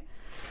guy.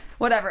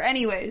 Whatever.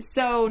 Anyways,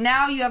 so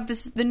now you have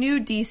the new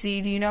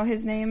DC. Do you know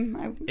his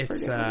name?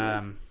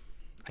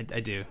 I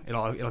do.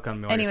 It'll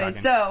come to me.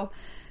 Anyways, so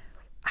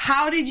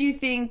how did you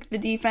think the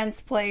defense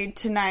played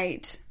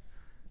tonight,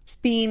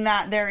 being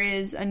that there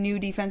is a new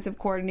defensive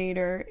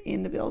coordinator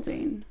in the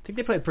building? I think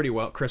they played pretty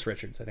well. Chris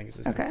Richards, I think is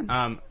his name.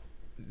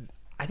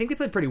 I think they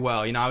played pretty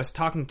well. You know, I was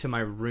talking to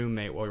my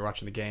roommate while we were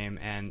watching the game,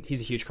 and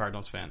he's a huge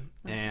Cardinals fan.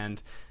 And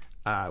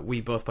we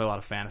both play a lot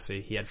of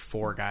fantasy. He had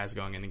 4 guys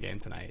going in the game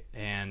tonight,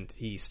 and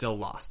he still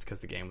lost because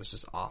the game was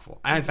just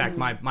awful. In fact,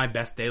 my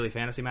best daily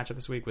fantasy matchup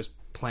this week was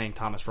playing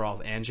Thomas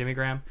Rawls and Jimmy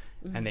Graham,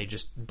 and they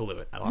just blew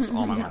it. I lost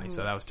all my money,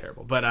 so that was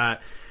terrible.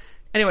 But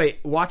anyway,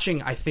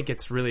 watching, I think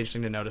it's really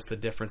interesting to notice the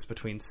difference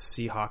between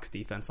Seahawks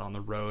defense on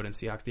the road and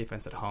Seahawks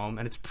defense at home,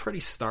 and it's pretty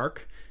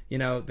stark. You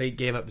know, they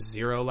gave up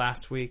 0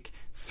 last week.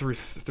 Through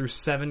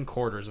 7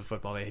 quarters of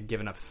football, they had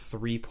given up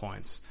 3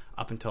 points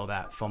up until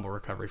that fumble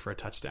recovery for a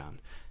touchdown.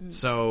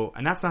 So,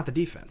 and that's not the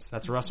defense.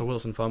 That's Russell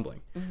Wilson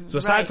fumbling. So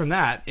aside from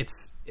that,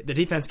 it's the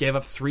defense gave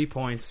up 3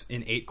 points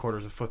in 8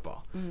 quarters of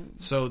football.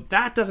 So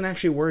that doesn't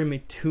actually worry me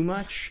too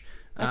much.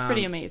 That's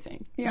pretty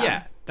amazing.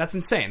 Yeah, that's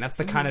insane. That's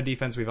the kind of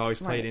defense we've always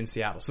played in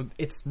Seattle. So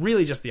it's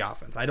really just the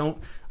offense. I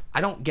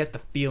don't get the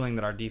feeling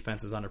that our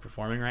defense is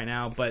underperforming right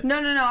now, but No,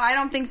 I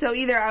don't think so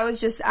either. I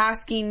was just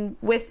asking,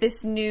 with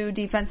this new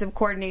defensive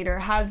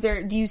coordinator,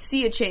 do you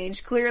see a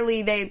change?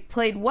 Clearly they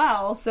played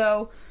well,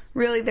 so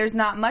really there's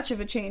not much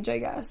of a change, I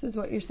guess, is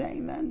what you're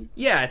saying then.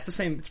 Yeah, it's the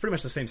same. It's pretty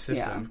much the same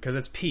system because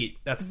it's Pete.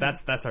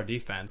 That's our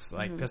defense.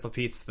 Like Pistol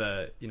Pete's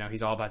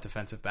he's all about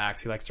defensive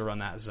backs. He likes to run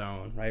that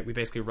zone, right? We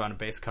basically run a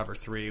base cover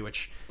 3,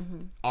 which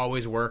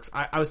always works.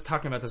 I was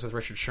talking about this with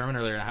Richard Sherman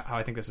earlier, and how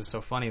I think this is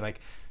so funny.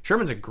 Like,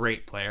 Sherman's a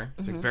great player.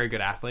 He's a very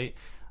good athlete.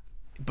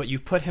 But you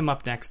put him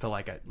up next to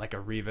like a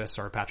Revis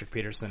or a Patrick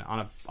Peterson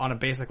on a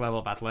basic level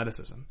of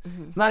athleticism.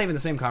 It's not even the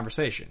same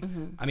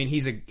conversation. I mean,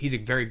 he's a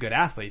very good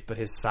athlete, but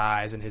his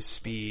size and his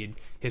speed,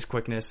 his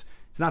quickness,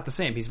 it's not the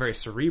same. He's very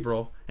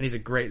cerebral, and he's a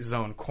great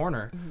zone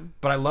corner.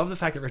 But I love the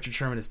fact that Richard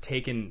Sherman has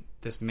taken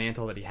this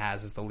mantle that he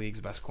has as the league's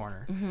best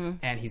corner,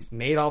 and he's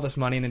made all this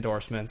money in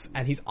endorsements,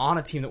 and he's on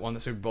a team that won the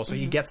Super Bowl, so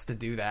he gets to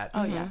do that.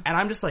 Oh yeah. And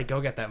I'm just like,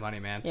 go get that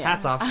money, man.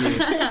 Hats off to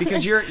you,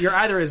 because you're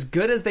either as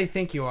good as they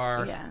think you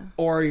are,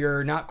 or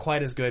you're not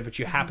quite as good, but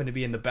you happen to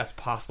be in the best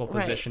possible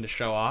position to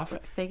show off.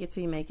 Fake it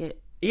till you make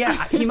it.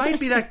 Yeah, he might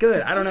be that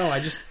good. I don't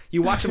know.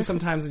 You watch him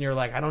sometimes and you're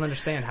like, I don't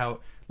understand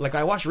how. Like,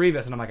 I watch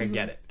Revis and I'm like, I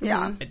get it.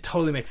 Yeah. It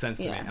totally makes sense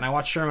to me. And I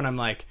watch Sherman, I'm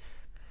like,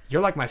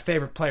 you're like my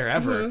favorite player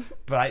ever,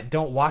 but I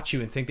don't watch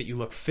you and think that you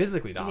look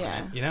physically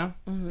dominant, you know?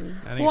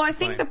 I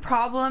think the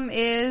problem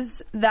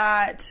is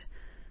that,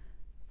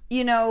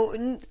 you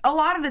know, a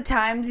lot of the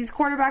times these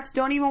quarterbacks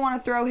don't even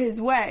want to throw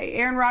his way.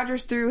 Aaron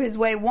Rodgers threw his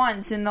way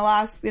once in the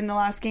last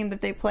game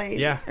that they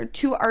played.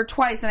 Or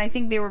twice, and I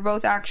think they were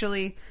both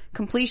actually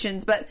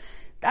completions, but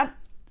that.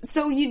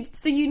 So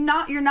you're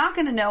not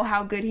going to know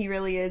how good he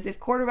really is if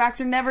quarterbacks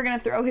are never going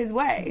to throw his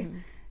way.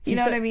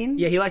 What I mean?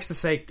 Yeah, he likes to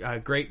say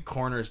great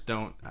corners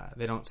don't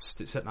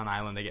sit on an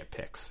island, they get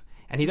picks.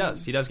 And he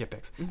does get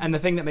picks. And the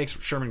thing that makes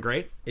Sherman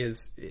great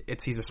is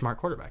he's a smart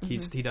quarterback. He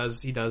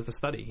does the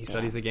study. He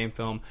studies the game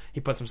film. He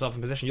puts himself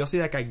in position. You'll see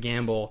that guy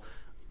gamble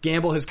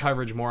his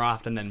coverage more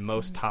often than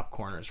most top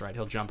corners, right?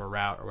 He'll jump a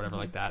route or whatever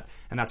like that,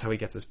 and that's how he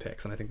gets his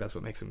picks, and I think that's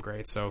what makes him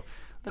great. So,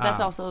 but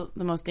that's also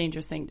the most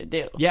dangerous thing to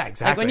do. Yeah,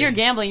 exactly. Like when you're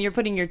gambling, you're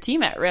putting your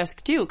team at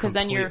risk too, because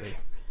then Completely.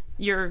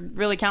 you're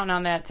really counting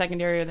on that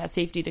secondary or that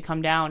safety to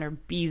come down or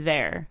be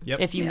there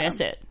if you miss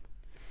it,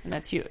 and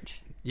that's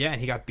huge. Yeah,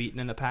 and he got beaten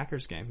in the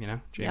Packers game,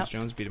 James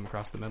Jones beat him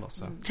across the middle.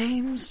 So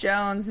James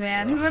Jones,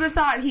 man. Who would have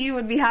thought he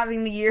would be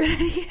having the year that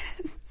he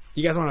is?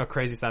 You guys want to know a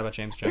crazy stat about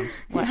James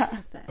Jones? Yeah.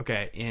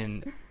 Okay,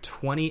 in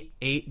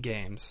 28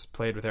 games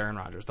played with Aaron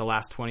Rodgers, the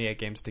last 28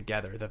 games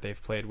together that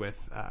they've played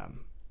with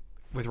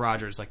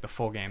Rodgers, like the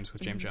full games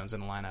with James Jones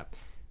in the lineup,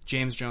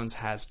 James Jones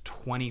has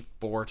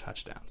 24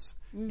 touchdowns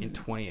in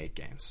 28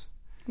 games.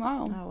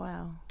 Wow. Oh,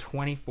 wow.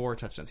 24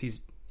 touchdowns.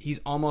 He's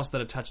almost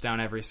at a touchdown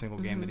every single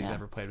game that he's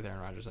ever played with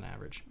Aaron Rodgers on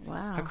average.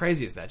 Wow. How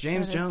crazy is that?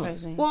 James That is Jones.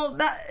 crazy. Well,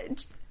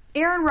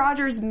 Aaron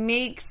Rodgers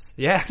makes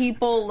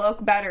people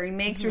look better. He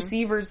makes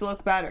receivers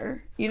look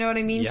better. You know what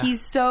I mean? Yeah.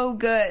 He's so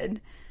good.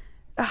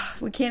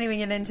 We can't even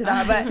get into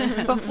that.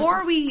 But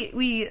before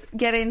we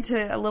get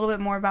into a little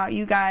bit more about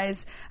you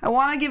guys, I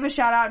want to give a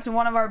shout out to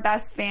one of our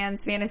best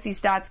fans, Fantasy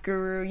Stats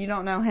Guru. You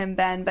don't know him,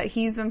 Ben, but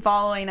he's been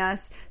following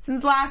us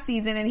since last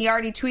season, and he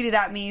already tweeted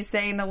at me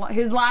saying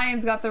his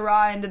Lions got the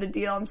raw end of the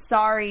deal. I'm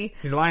sorry.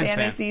 He's a Lions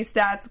Fantasy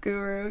Stats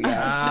Guru.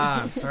 Yes.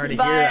 I'm sorry to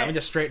hear that. Let me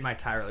just straighten my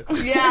tie really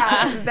quick.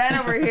 Yeah, Ben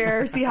over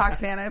here, Seahawks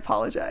fan, I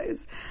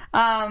apologize.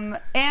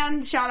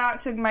 And shout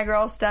out to my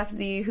girl Steph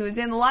Z, who's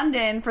in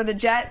London for the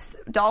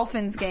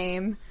Jets-Dolphins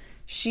game.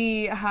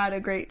 She had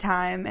a great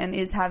time and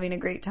is having a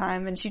great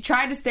time. And she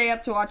tried to stay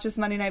up to watch this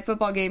Monday Night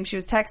Football game. She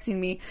was texting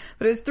me,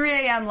 but it was 3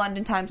 a.m.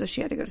 London time, so she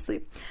had to go to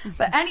sleep.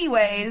 But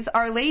anyways,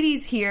 our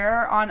ladies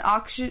here on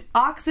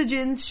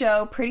Oxygen's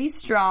show, Pretty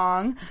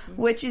Strong,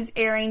 which is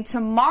airing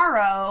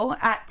tomorrow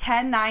at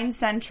 10/9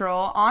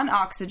 Central on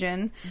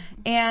Oxygen.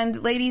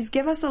 And ladies,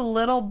 give us a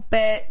little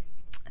bit.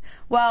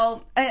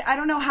 Well, I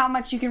don't know how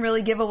much you can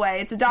really give away.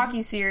 It's a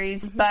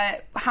docuseries,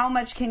 but how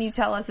much can you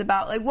tell us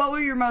about, like, what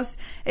were your most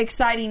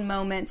exciting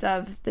moments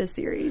of the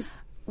series?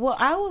 Well,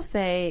 I will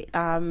say,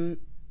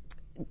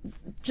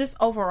 just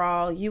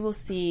overall, you will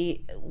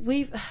see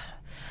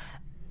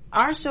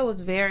our show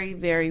is very,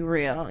 very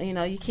real.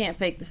 You can't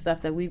fake the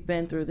stuff that we've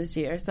been through this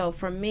year. So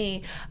for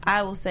me,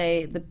 I will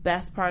say the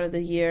best part of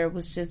the year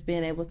was just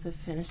being able to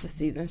finish the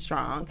season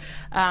strong.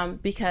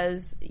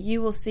 Because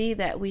you will see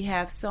that we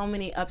have so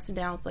many ups and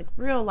downs, like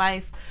real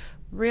life,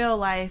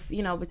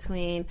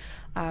 between,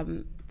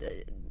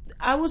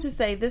 I will just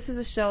say this is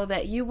a show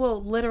that you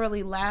will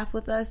literally laugh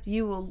with us.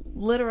 You will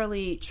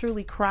literally,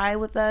 truly cry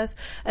with us.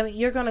 I mean,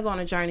 you're going to go on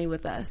a journey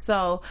with us.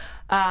 So,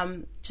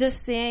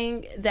 just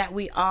seeing that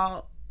we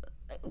all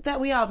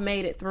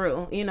made it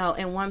through,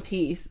 in one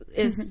piece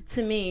is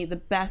to me the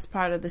best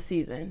part of the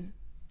season.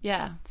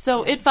 Yeah.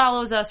 So it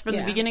follows us from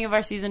the beginning of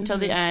our season till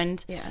the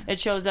end. Yeah. It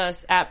shows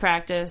us at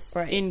practice,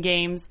 in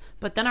games,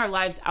 but then our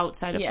lives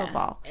outside of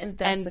football. And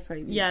that's the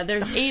crazy. Yeah,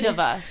 there's 8 of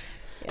us,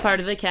 part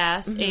of the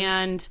cast,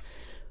 and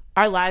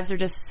our lives are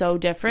just so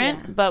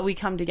different, but we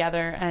come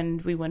together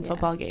and we win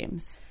football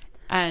games.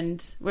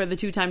 And we're the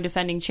 2-time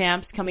defending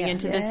champs coming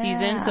into this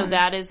season, so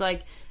that is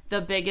like the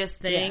biggest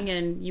thing,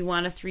 and you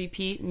want to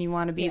three-peat and you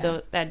want to be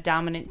that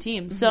dominant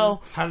team. So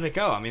how did it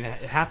go? I mean,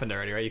 it happened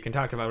already, right? You can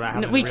talk about what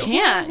happened. We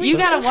can't. You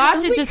got to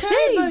watch it to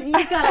see.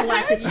 You got to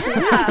watch it to see. We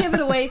don't give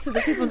it away to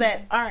the people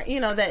that aren't,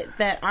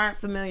 that aren't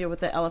familiar with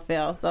the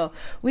LFL. So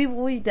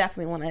we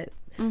definitely want to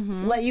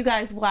let you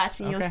guys watch,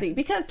 and you'll see,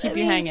 because keep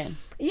you hanging.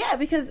 Yeah,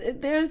 because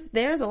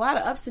there's a lot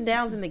of ups and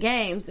downs in the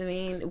games. I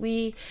mean,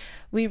 we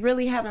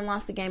really haven't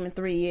lost a game in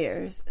 3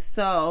 years.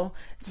 So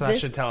that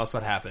should tell us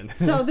what happened.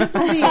 So this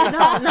will be,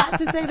 not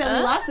to say that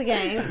we lost a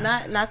game,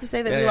 not to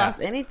say that we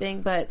lost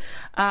anything, but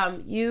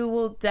you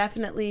will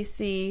definitely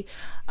see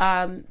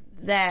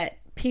that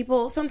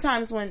people,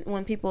 sometimes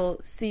when people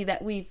see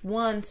that we've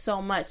won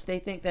so much, they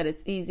think that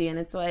it's easy, and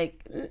it's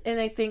like, and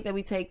they think that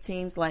we take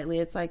teams lightly.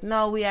 It's like,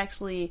 no,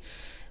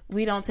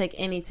 we don't take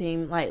any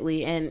team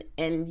lightly,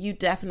 and you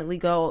definitely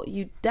go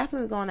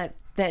on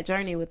that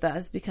journey with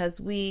us, because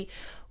we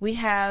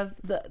have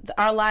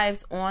our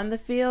lives on the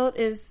field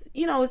is,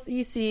 it's,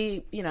 you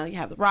see, you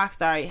have the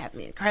Rockstar, you have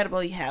Me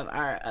Incredible, you have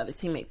our other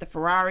teammate, the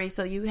Ferrari.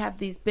 So you have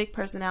these big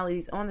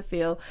personalities on the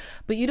field,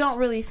 but you don't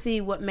really see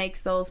what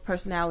makes those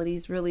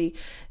personalities really,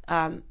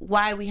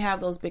 why we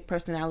have those big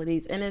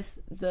personalities. And it's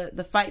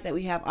the fight that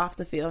we have off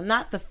the field,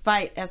 not the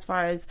fight as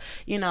far as,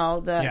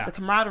 the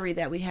camaraderie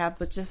that we have,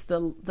 but just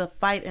the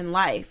fight in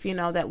life,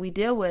 that we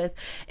deal with.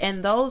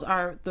 And those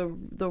are the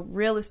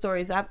realest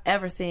stories I've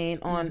ever seen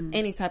on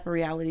any type of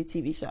reality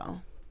TV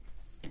show.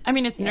 I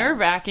mean, it's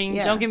nerve-wracking.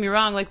 Don't get me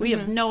wrong. Like, we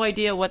have no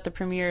idea what the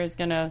premiere is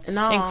going to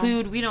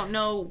include. We don't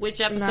know which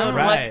episode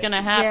what's going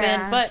to happen.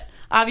 Yeah. But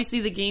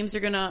obviously the games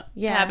are going to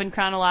happen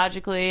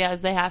chronologically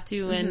as they have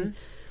to. And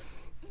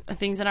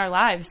things in our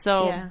lives.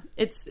 So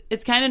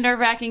it's kind of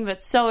nerve-wracking,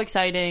 but so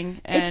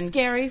exciting. And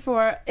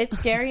it's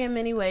scary in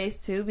many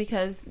ways too,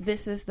 because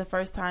this is the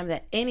first time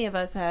that any of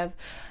us have,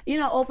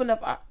 opened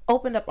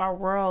up our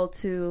world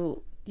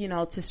to,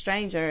 to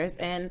strangers,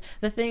 and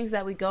the things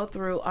that we go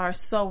through are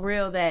so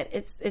real that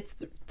it's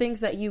things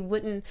that you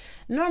wouldn't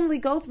normally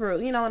go through,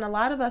 and a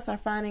lot of us are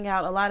finding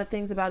out a lot of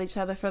things about each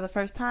other for the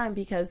first time,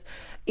 because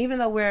even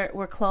though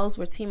we're close,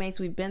 we're teammates,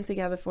 we've been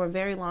together for a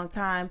very long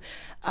time,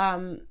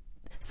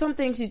 some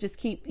things you just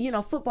keep,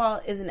 football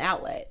is an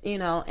outlet,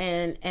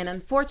 and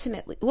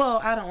unfortunately, well,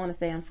 I don't want to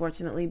say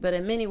unfortunately, but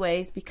in many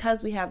ways,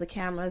 because we have the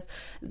cameras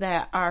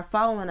that are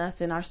following us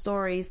in our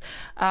stories,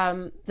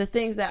 the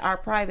things that are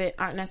private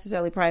aren't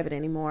necessarily private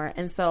anymore.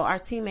 And so our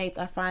teammates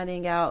are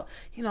finding out,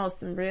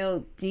 some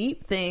real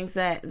deep things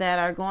that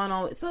are going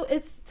on. So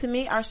to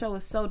me, our show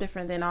is so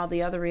different than all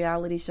the other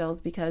reality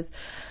shows, because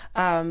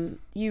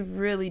you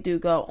really do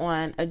go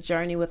on a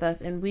journey with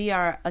us, and we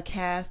are a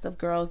cast of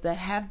girls that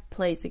have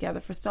played together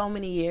for so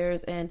many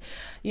years, and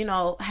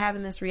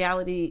having this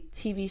reality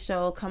TV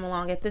show come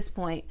along at this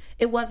point,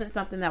 it wasn't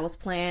something that was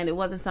planned. It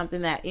wasn't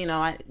something that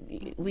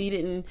we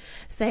didn't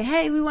say,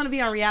 hey, we want to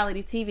be on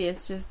reality TV.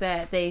 It's just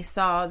that they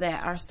saw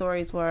that our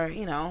stories were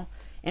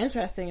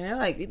interesting, and they're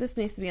like, this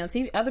needs to be on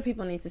TV. Other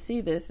people need to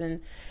see this,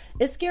 and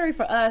it's scary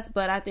for us,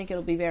 but I think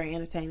it'll be very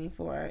entertaining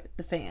for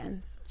the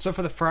fans. So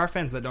for our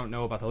fans that don't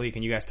know about the league,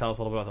 can you guys tell us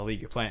a little bit about the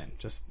league you're playing?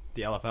 Just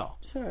the LFL.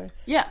 Sure.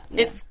 Yeah.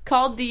 It's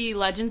called the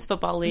Legends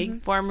Football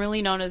League,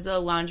 formerly known as the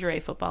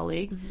Lingerie Football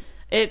League.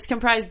 It's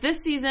comprised this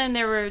season,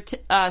 there were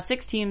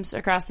 6 teams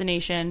across the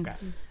nation.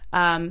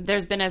 Okay.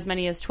 There's been as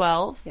many as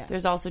 12. Yeah.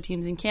 There's also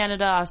teams in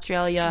Canada,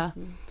 Australia.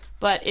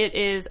 But it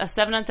is a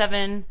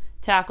 7-on-7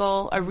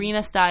 tackle,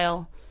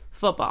 arena-style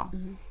football.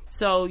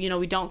 So,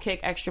 we don't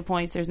kick extra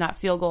points. There's not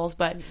field goals,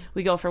 but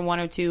we go for 1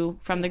 or 2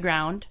 from the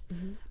ground.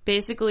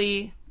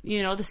 Basically,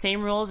 the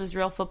same rules as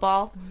real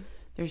football.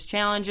 There's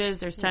challenges,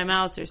 there's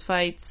timeouts, there's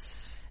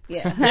fights.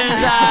 Yeah. There's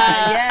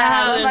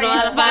a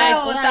lot of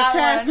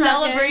fights.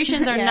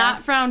 Celebrations are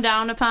not frowned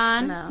down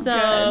upon. No.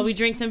 So we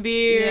drink some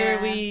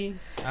beer, nice. we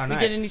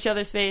get in each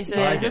other's faces.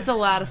 It's a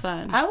lot of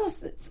fun.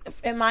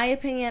 In my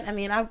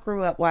opinion, I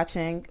grew up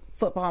watching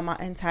football my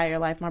entire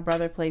life. My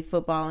brother played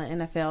football in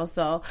NFL,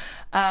 so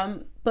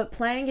but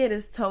playing it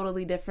is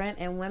totally different,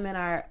 and women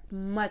are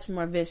much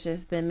more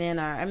vicious than men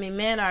are.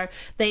 Men are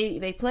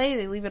they play,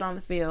 they leave it on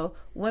the field.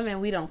 Women,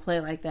 we don't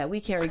play like that.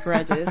 We carry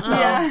grudges.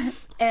 So,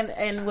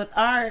 and with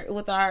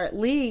our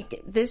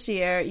league this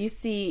year, you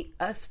see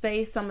us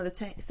face some of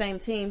the same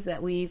teams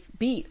that we've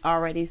beat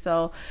already.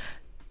 So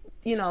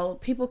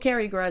people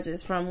carry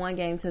grudges from one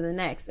game to the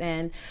next,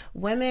 and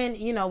women,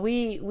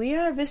 we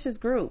are a vicious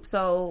group.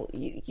 So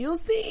you'll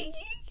see,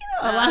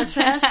 a lot of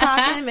trash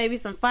talking, maybe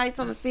some fights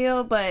on the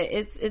field, but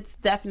it's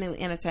definitely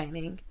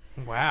entertaining.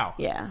 Wow.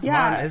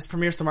 Yeah. His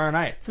premieres tomorrow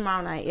night.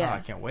 Tomorrow night, yes. Oh, I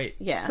can't wait.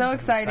 Yeah. So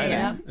exciting.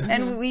 Yeah.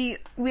 And we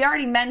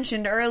already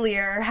mentioned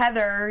earlier,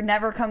 Heather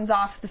never comes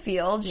off the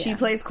field. She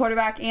plays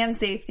quarterback and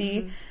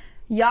safety.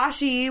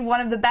 Yashi, one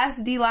of the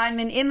best D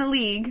linemen in the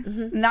league,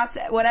 and that's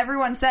what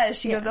everyone says.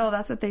 She goes, "Oh,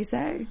 that's what they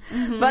say,"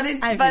 but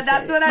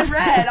that's what I've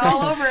read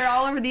all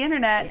over the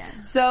internet.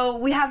 Yeah. So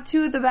we have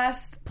 2 of the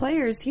best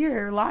players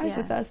here live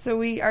with us. So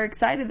we are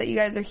excited that you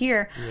guys are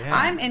here. Yeah.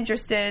 I'm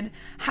interested.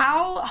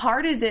 How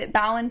hard is it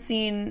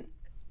balancing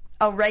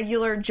a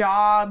regular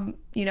job,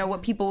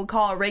 what people would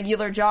call a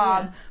regular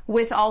job,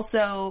 with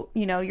also,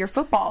 your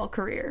football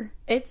career?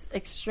 It's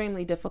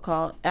extremely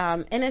difficult.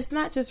 And it's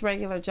not just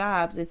regular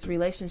jobs, it's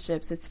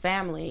relationships, it's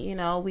family.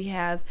 We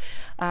have,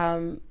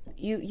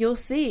 you'll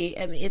see,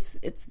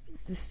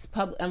 it's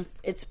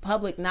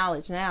public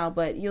knowledge now,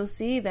 but you'll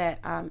see that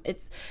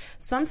it's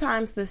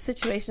sometimes the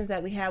situations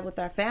that we have with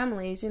our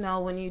families.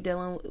 When you're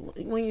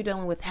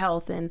dealing with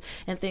health and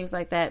things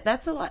like that.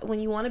 That's a lot when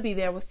you want to be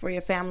there for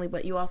your family,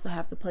 but you also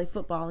have to play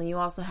football and you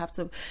also have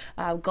to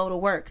go to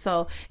work.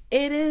 So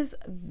it is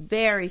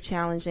very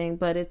challenging,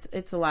 but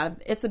it's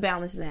a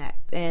balancing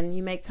act, and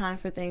you make time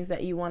for things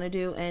that you want to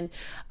do. And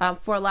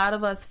for a lot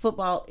of us,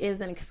 football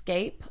is an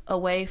escape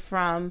away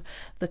from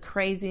the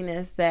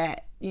craziness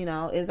that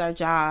is our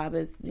job,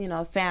 is,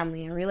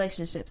 family and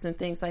relationships and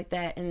things like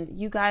that. And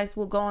you guys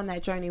will go on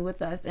that journey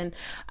with us. And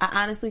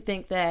I honestly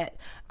think that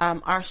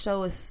our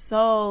show is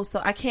so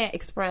I can't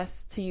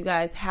express to you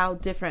guys how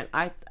different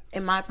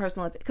in my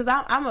personal, because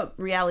I'm a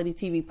reality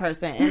TV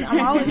person, and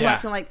I'm always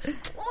watching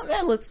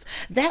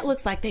that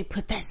looks like they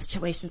put that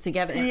situation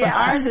together. And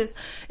ours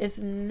is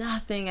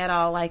nothing at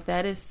all like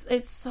that.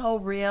 It's so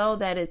real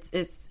that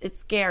it's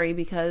scary,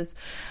 because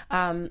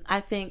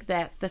I think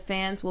that the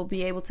fans will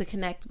be able to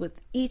connect with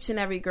each and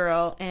every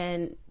girl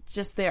in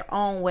just their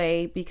own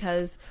way,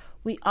 because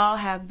we all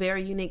have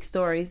very unique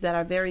stories that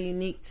are very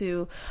unique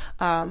to,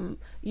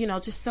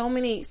 just so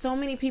many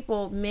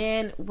people,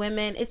 men,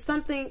 women.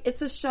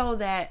 It's a show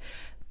that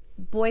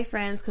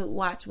boyfriends could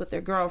watch with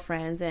their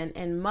girlfriends,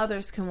 and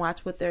mothers can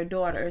watch with their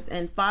daughters,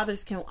 and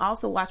fathers can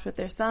also watch with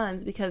their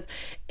sons, because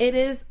it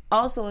is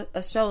also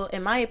a show,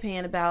 in my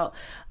opinion, about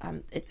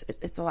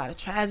it's a lot of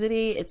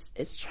tragedy,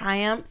 it's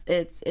triumph,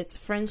 it's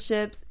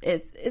friendships,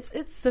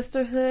 it's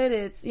sisterhood,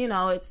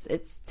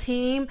 it's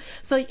team.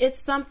 So it's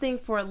something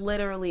for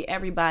literally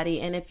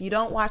everybody. And if you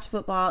don't watch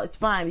football, it's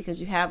fine, because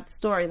you have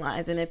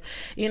storylines. And if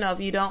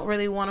you don't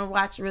really want to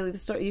watch really the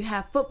story, you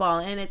have football,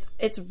 and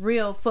it's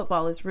real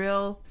football. It's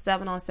real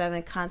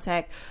 7-on-7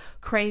 contact,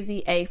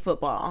 crazy A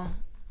football.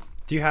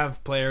 Do you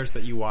have players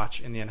that you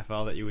watch in the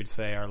NFL that you would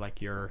say are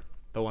like your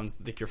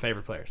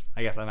favorite players?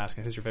 I guess I'm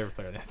asking, who's your favorite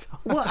player in the NFL?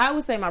 Well, I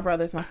would say my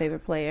brother's my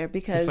favorite player,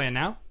 because he's playing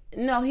now.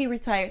 No, he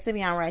retired.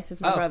 Simeon Rice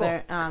is my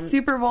brother. Cool.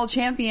 Super Bowl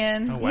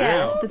champion. Oh, wow.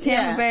 Yeah, the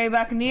Tampa Bay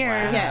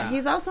Buccaneers. Wow. Yeah,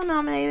 he's also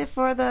nominated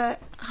for the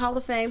Hall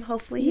of Fame.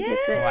 Hopefully he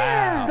gets it.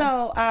 Wow.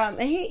 So, and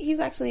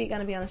he's actually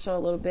going to be on the show a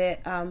little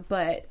bit.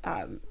 But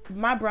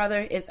my brother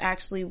is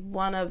actually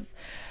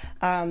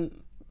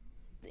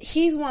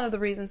he's one of the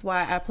reasons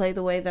why I play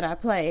the way that I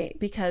play,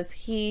 because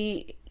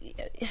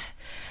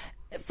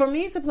for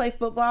me to play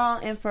football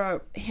and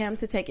for him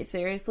to take it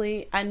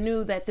seriously, I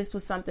knew that this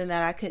was something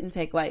that I couldn't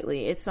take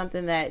lightly. It's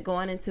something that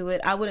going into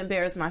it, I would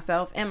embarrass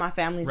myself and my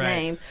family's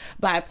name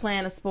by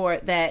playing a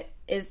sport that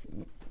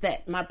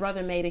my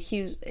brother made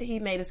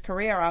made his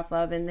career off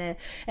of, and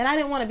I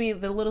didn't want to be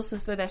the little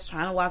sister that's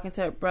trying to walk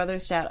into a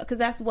brother's shadow, because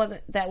that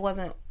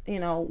wasn't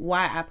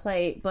why I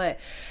played. But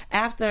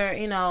after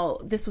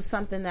this was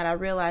something that I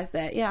realized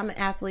that I'm an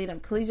athlete, I'm a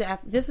collegiate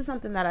athlete, this is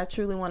something that I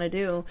truly want to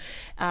do.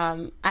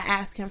 I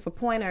asked him for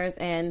pointers,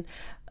 and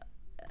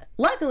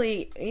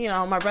luckily,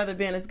 my brother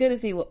being as good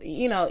as he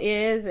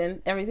is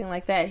and everything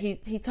like that,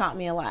 he taught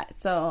me a lot.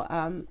 So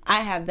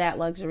I have that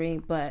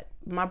luxury, but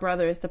my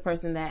brother is the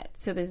person that,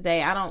 to this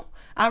day,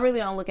 I really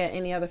don't look at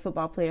any other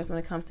football players when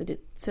it comes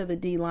to the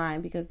D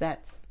line, because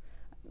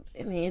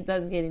it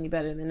doesn't get any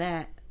better than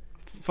that.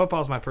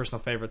 Football is my personal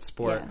favorite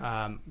sport.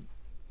 Yeah.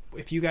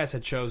 If you guys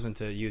had chosen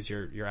to use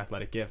your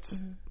athletic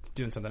gifts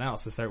doing something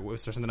else, was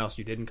there something else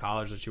you did in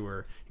college that you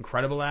were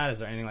incredible at? Is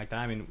there anything like that?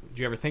 I mean, did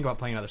you ever think about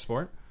playing another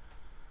sport?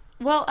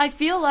 Well, I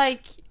feel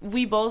like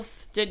we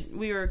both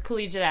we were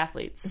collegiate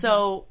athletes.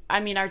 So, I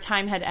mean, our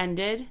time had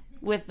ended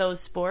with those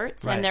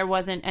sports, and there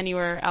wasn't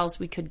anywhere else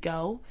we could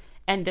go.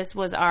 And this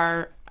was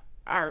our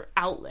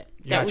outlet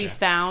that we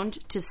found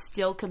to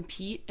still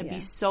compete and be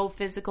so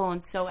physical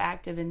and so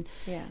active,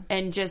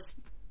 and just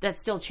that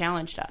still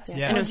challenged us.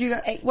 Yeah. And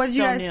What did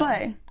you guys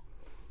play?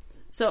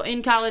 So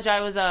in college, I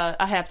was a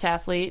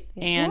heptathlete,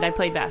 and I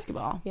played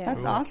basketball. Yeah.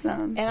 That's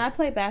awesome. And I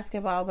played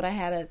basketball, but I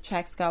had a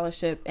track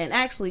scholarship. And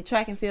actually,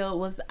 track and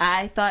field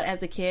I thought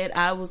as a kid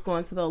I was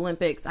going to the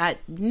Olympics. I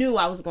knew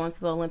I was going to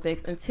the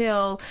Olympics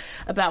until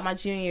about my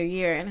junior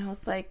year. And I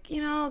was like,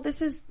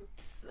 this is...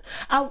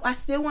 I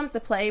still wanted to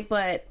play,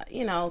 but,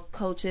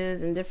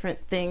 coaches and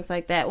different things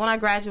like that. When I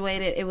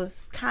graduated, it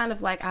was kind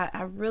of like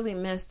I really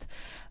missed...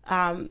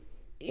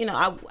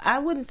 I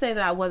wouldn't say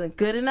that I wasn't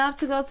good enough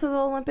to go to the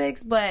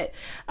Olympics, but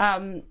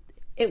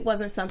it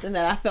wasn't something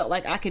that I felt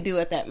like I could do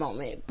at that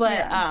moment.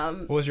 But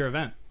what was your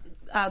event?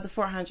 The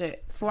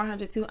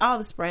 400 too, all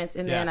the sprints,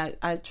 and then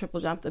I triple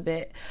jumped a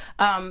bit.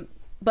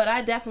 But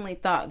I definitely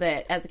thought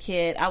that as a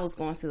kid I was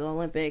going to the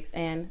Olympics,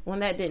 and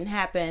when that didn't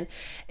happen,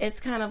 it's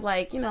kind of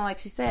like, like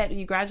she said,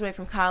 you graduate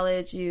from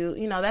college,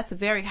 that's a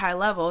very high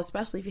level,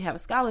 especially if you have a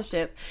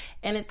scholarship,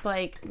 and it's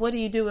like, what do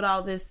you do with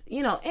all this,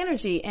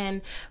 energy?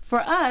 And for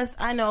us,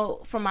 I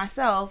know for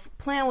myself,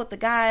 playing with the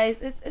guys,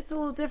 it's a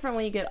little different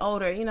when you get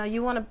older.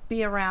 You want to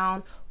be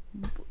around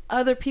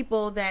other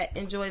people that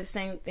enjoy the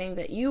same thing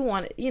that you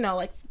want,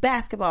 like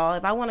basketball.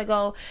 If I want to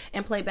go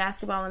and play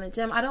basketball in the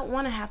gym, I don't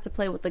want to have to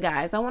play with the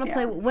guys. I want to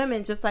play with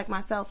women just like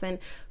myself. And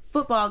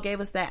football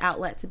gave us that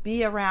outlet to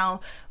be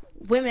around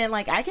women.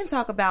 Like, I can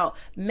talk about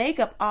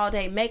makeup all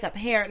day, makeup,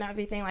 hair, and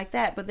everything like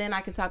that, but then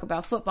I can talk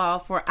about football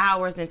for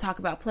hours and talk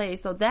about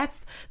plays. So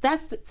that's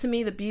to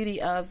me the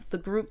beauty of the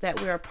group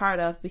that we're a part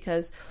of,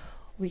 because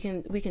we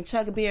can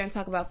chug a beer and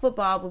talk about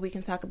football, but we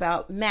can talk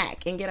about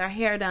Mac and get our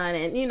hair done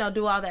and,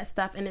 do all that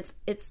stuff. And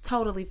it's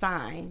totally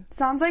fine.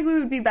 Sounds like we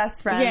would be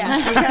best friends. Yeah.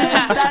 Because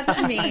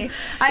that's me.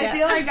 I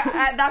feel like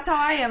that's how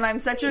I am.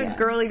 I'm such a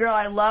girly girl.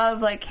 I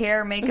love like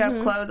hair,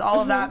 makeup, clothes, all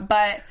of that.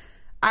 But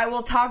I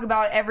will talk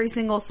about every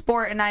single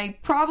sport, and I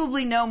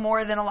probably know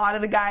more than a lot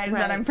of the guys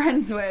that I'm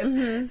friends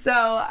with. So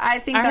I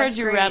think I that's heard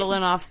you great.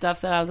 rattling off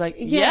stuff that I was like,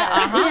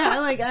 Yeah,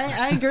 like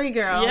I agree,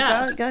 girl.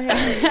 Yes. Go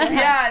ahead.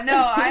 Yeah,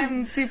 no,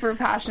 I'm super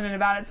passionate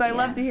about it. So I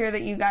love to hear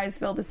that you guys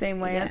feel the same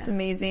way. That's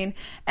amazing.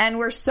 And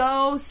we're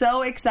so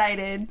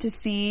excited to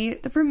see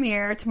the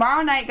premiere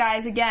tomorrow night,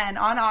 guys, again,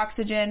 on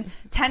Oxygen,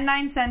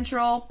 10/9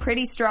 Central,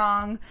 pretty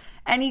strong.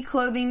 Any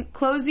closing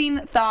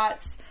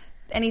thoughts?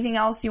 Anything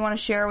else you want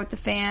to share with the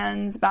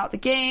fans about the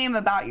game,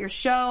 about your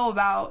show,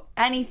 about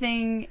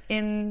anything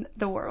in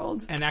the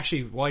world? And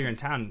actually, while you're in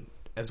town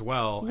as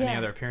well, any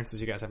other appearances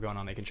you guys have going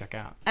on they can check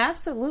out?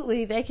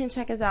 Absolutely. They can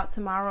check us out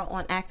tomorrow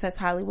on Access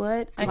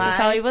Hollywood. Access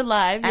Hollywood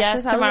Live. Access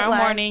yes, Hollywood tomorrow Live,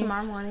 morning.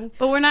 Tomorrow morning.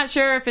 But we're not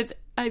sure if it's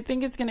I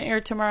think it's going to air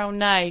tomorrow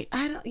night.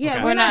 We're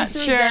We're not not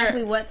sure sure.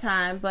 exactly what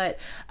time, but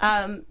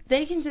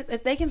they can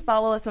if they can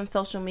follow us on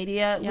social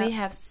media, Yep. we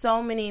have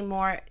so many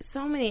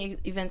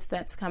events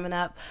that's coming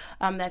up.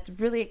 That's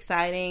really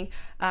exciting.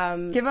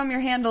 Give them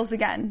your handles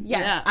again. Yes,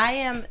 Yeah. I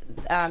am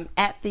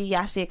at the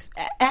Yashi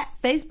at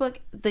Facebook,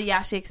 the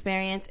Yashi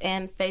Experience,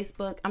 and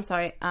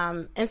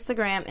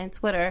Instagram and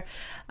Twitter.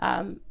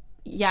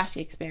 Yashi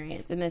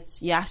Experience, and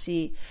it's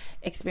Yashi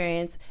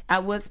Experience. I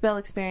would spell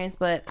experience,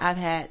 but I've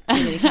had too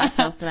many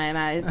cocktails tonight,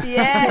 and it's too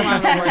long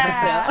of a word to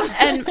spell.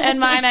 And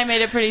mine, I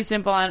made it pretty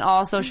simple on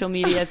all social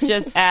media. It's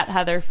just at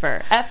Heather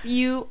Furr.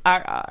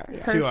 F-U-R-R.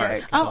 2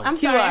 R's. Perfect. Oh, I'm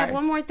sorry. I have R's.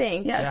 one more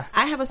thing. Yes.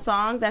 I have a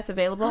song that's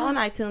available on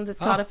iTunes. It's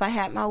called If I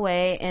Had My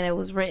Way, and it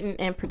was written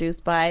and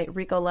produced by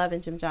Rico Love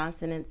and Jim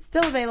Johnson, and it's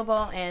still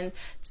available. And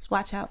just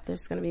watch out.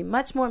 There's going to be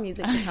much more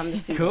music to come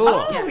this season. Cool.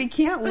 Oh, we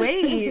can't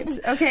wait.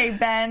 Okay,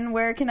 Ben,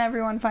 where can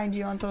everyone find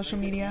you on social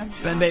media?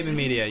 Ben Bateman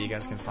Media, you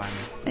guys can find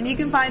me. And you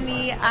can find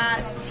me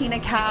at Tina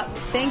Cap.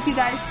 Thank you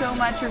guys so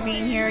much for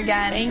being here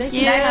again. Thank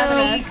you. Next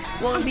week,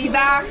 we'll be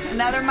back.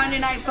 Another Monday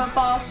Night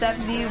Football. Steph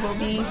Z will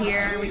be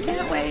here. We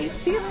can't wait.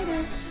 See you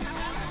later.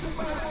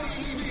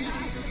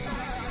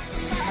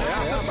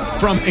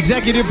 From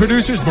executive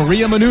producers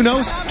Maria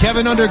Menounos,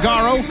 Kevin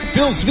Undergaro,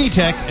 Phil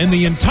Svitek, and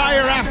the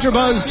entire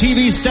AfterBuzz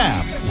TV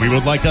staff, we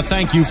would like to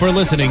thank you for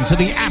listening to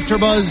the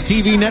AfterBuzz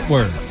TV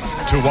network.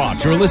 To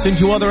watch or listen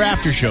to other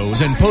after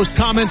shows and post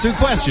comments or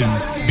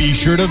questions, be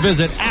sure to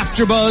visit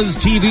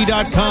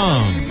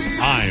AfterBuzzTV.com.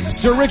 I'm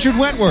Sir Richard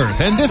Wentworth,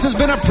 and this has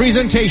been a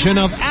presentation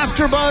of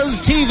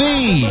AfterBuzz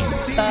TV.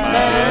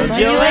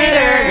 See you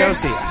later. Go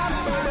see it.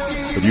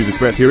 The views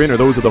expressed herein are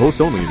those of the hosts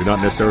only and do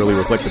not necessarily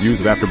reflect the views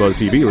of AfterBuzz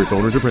TV or its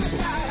owners or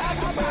principals.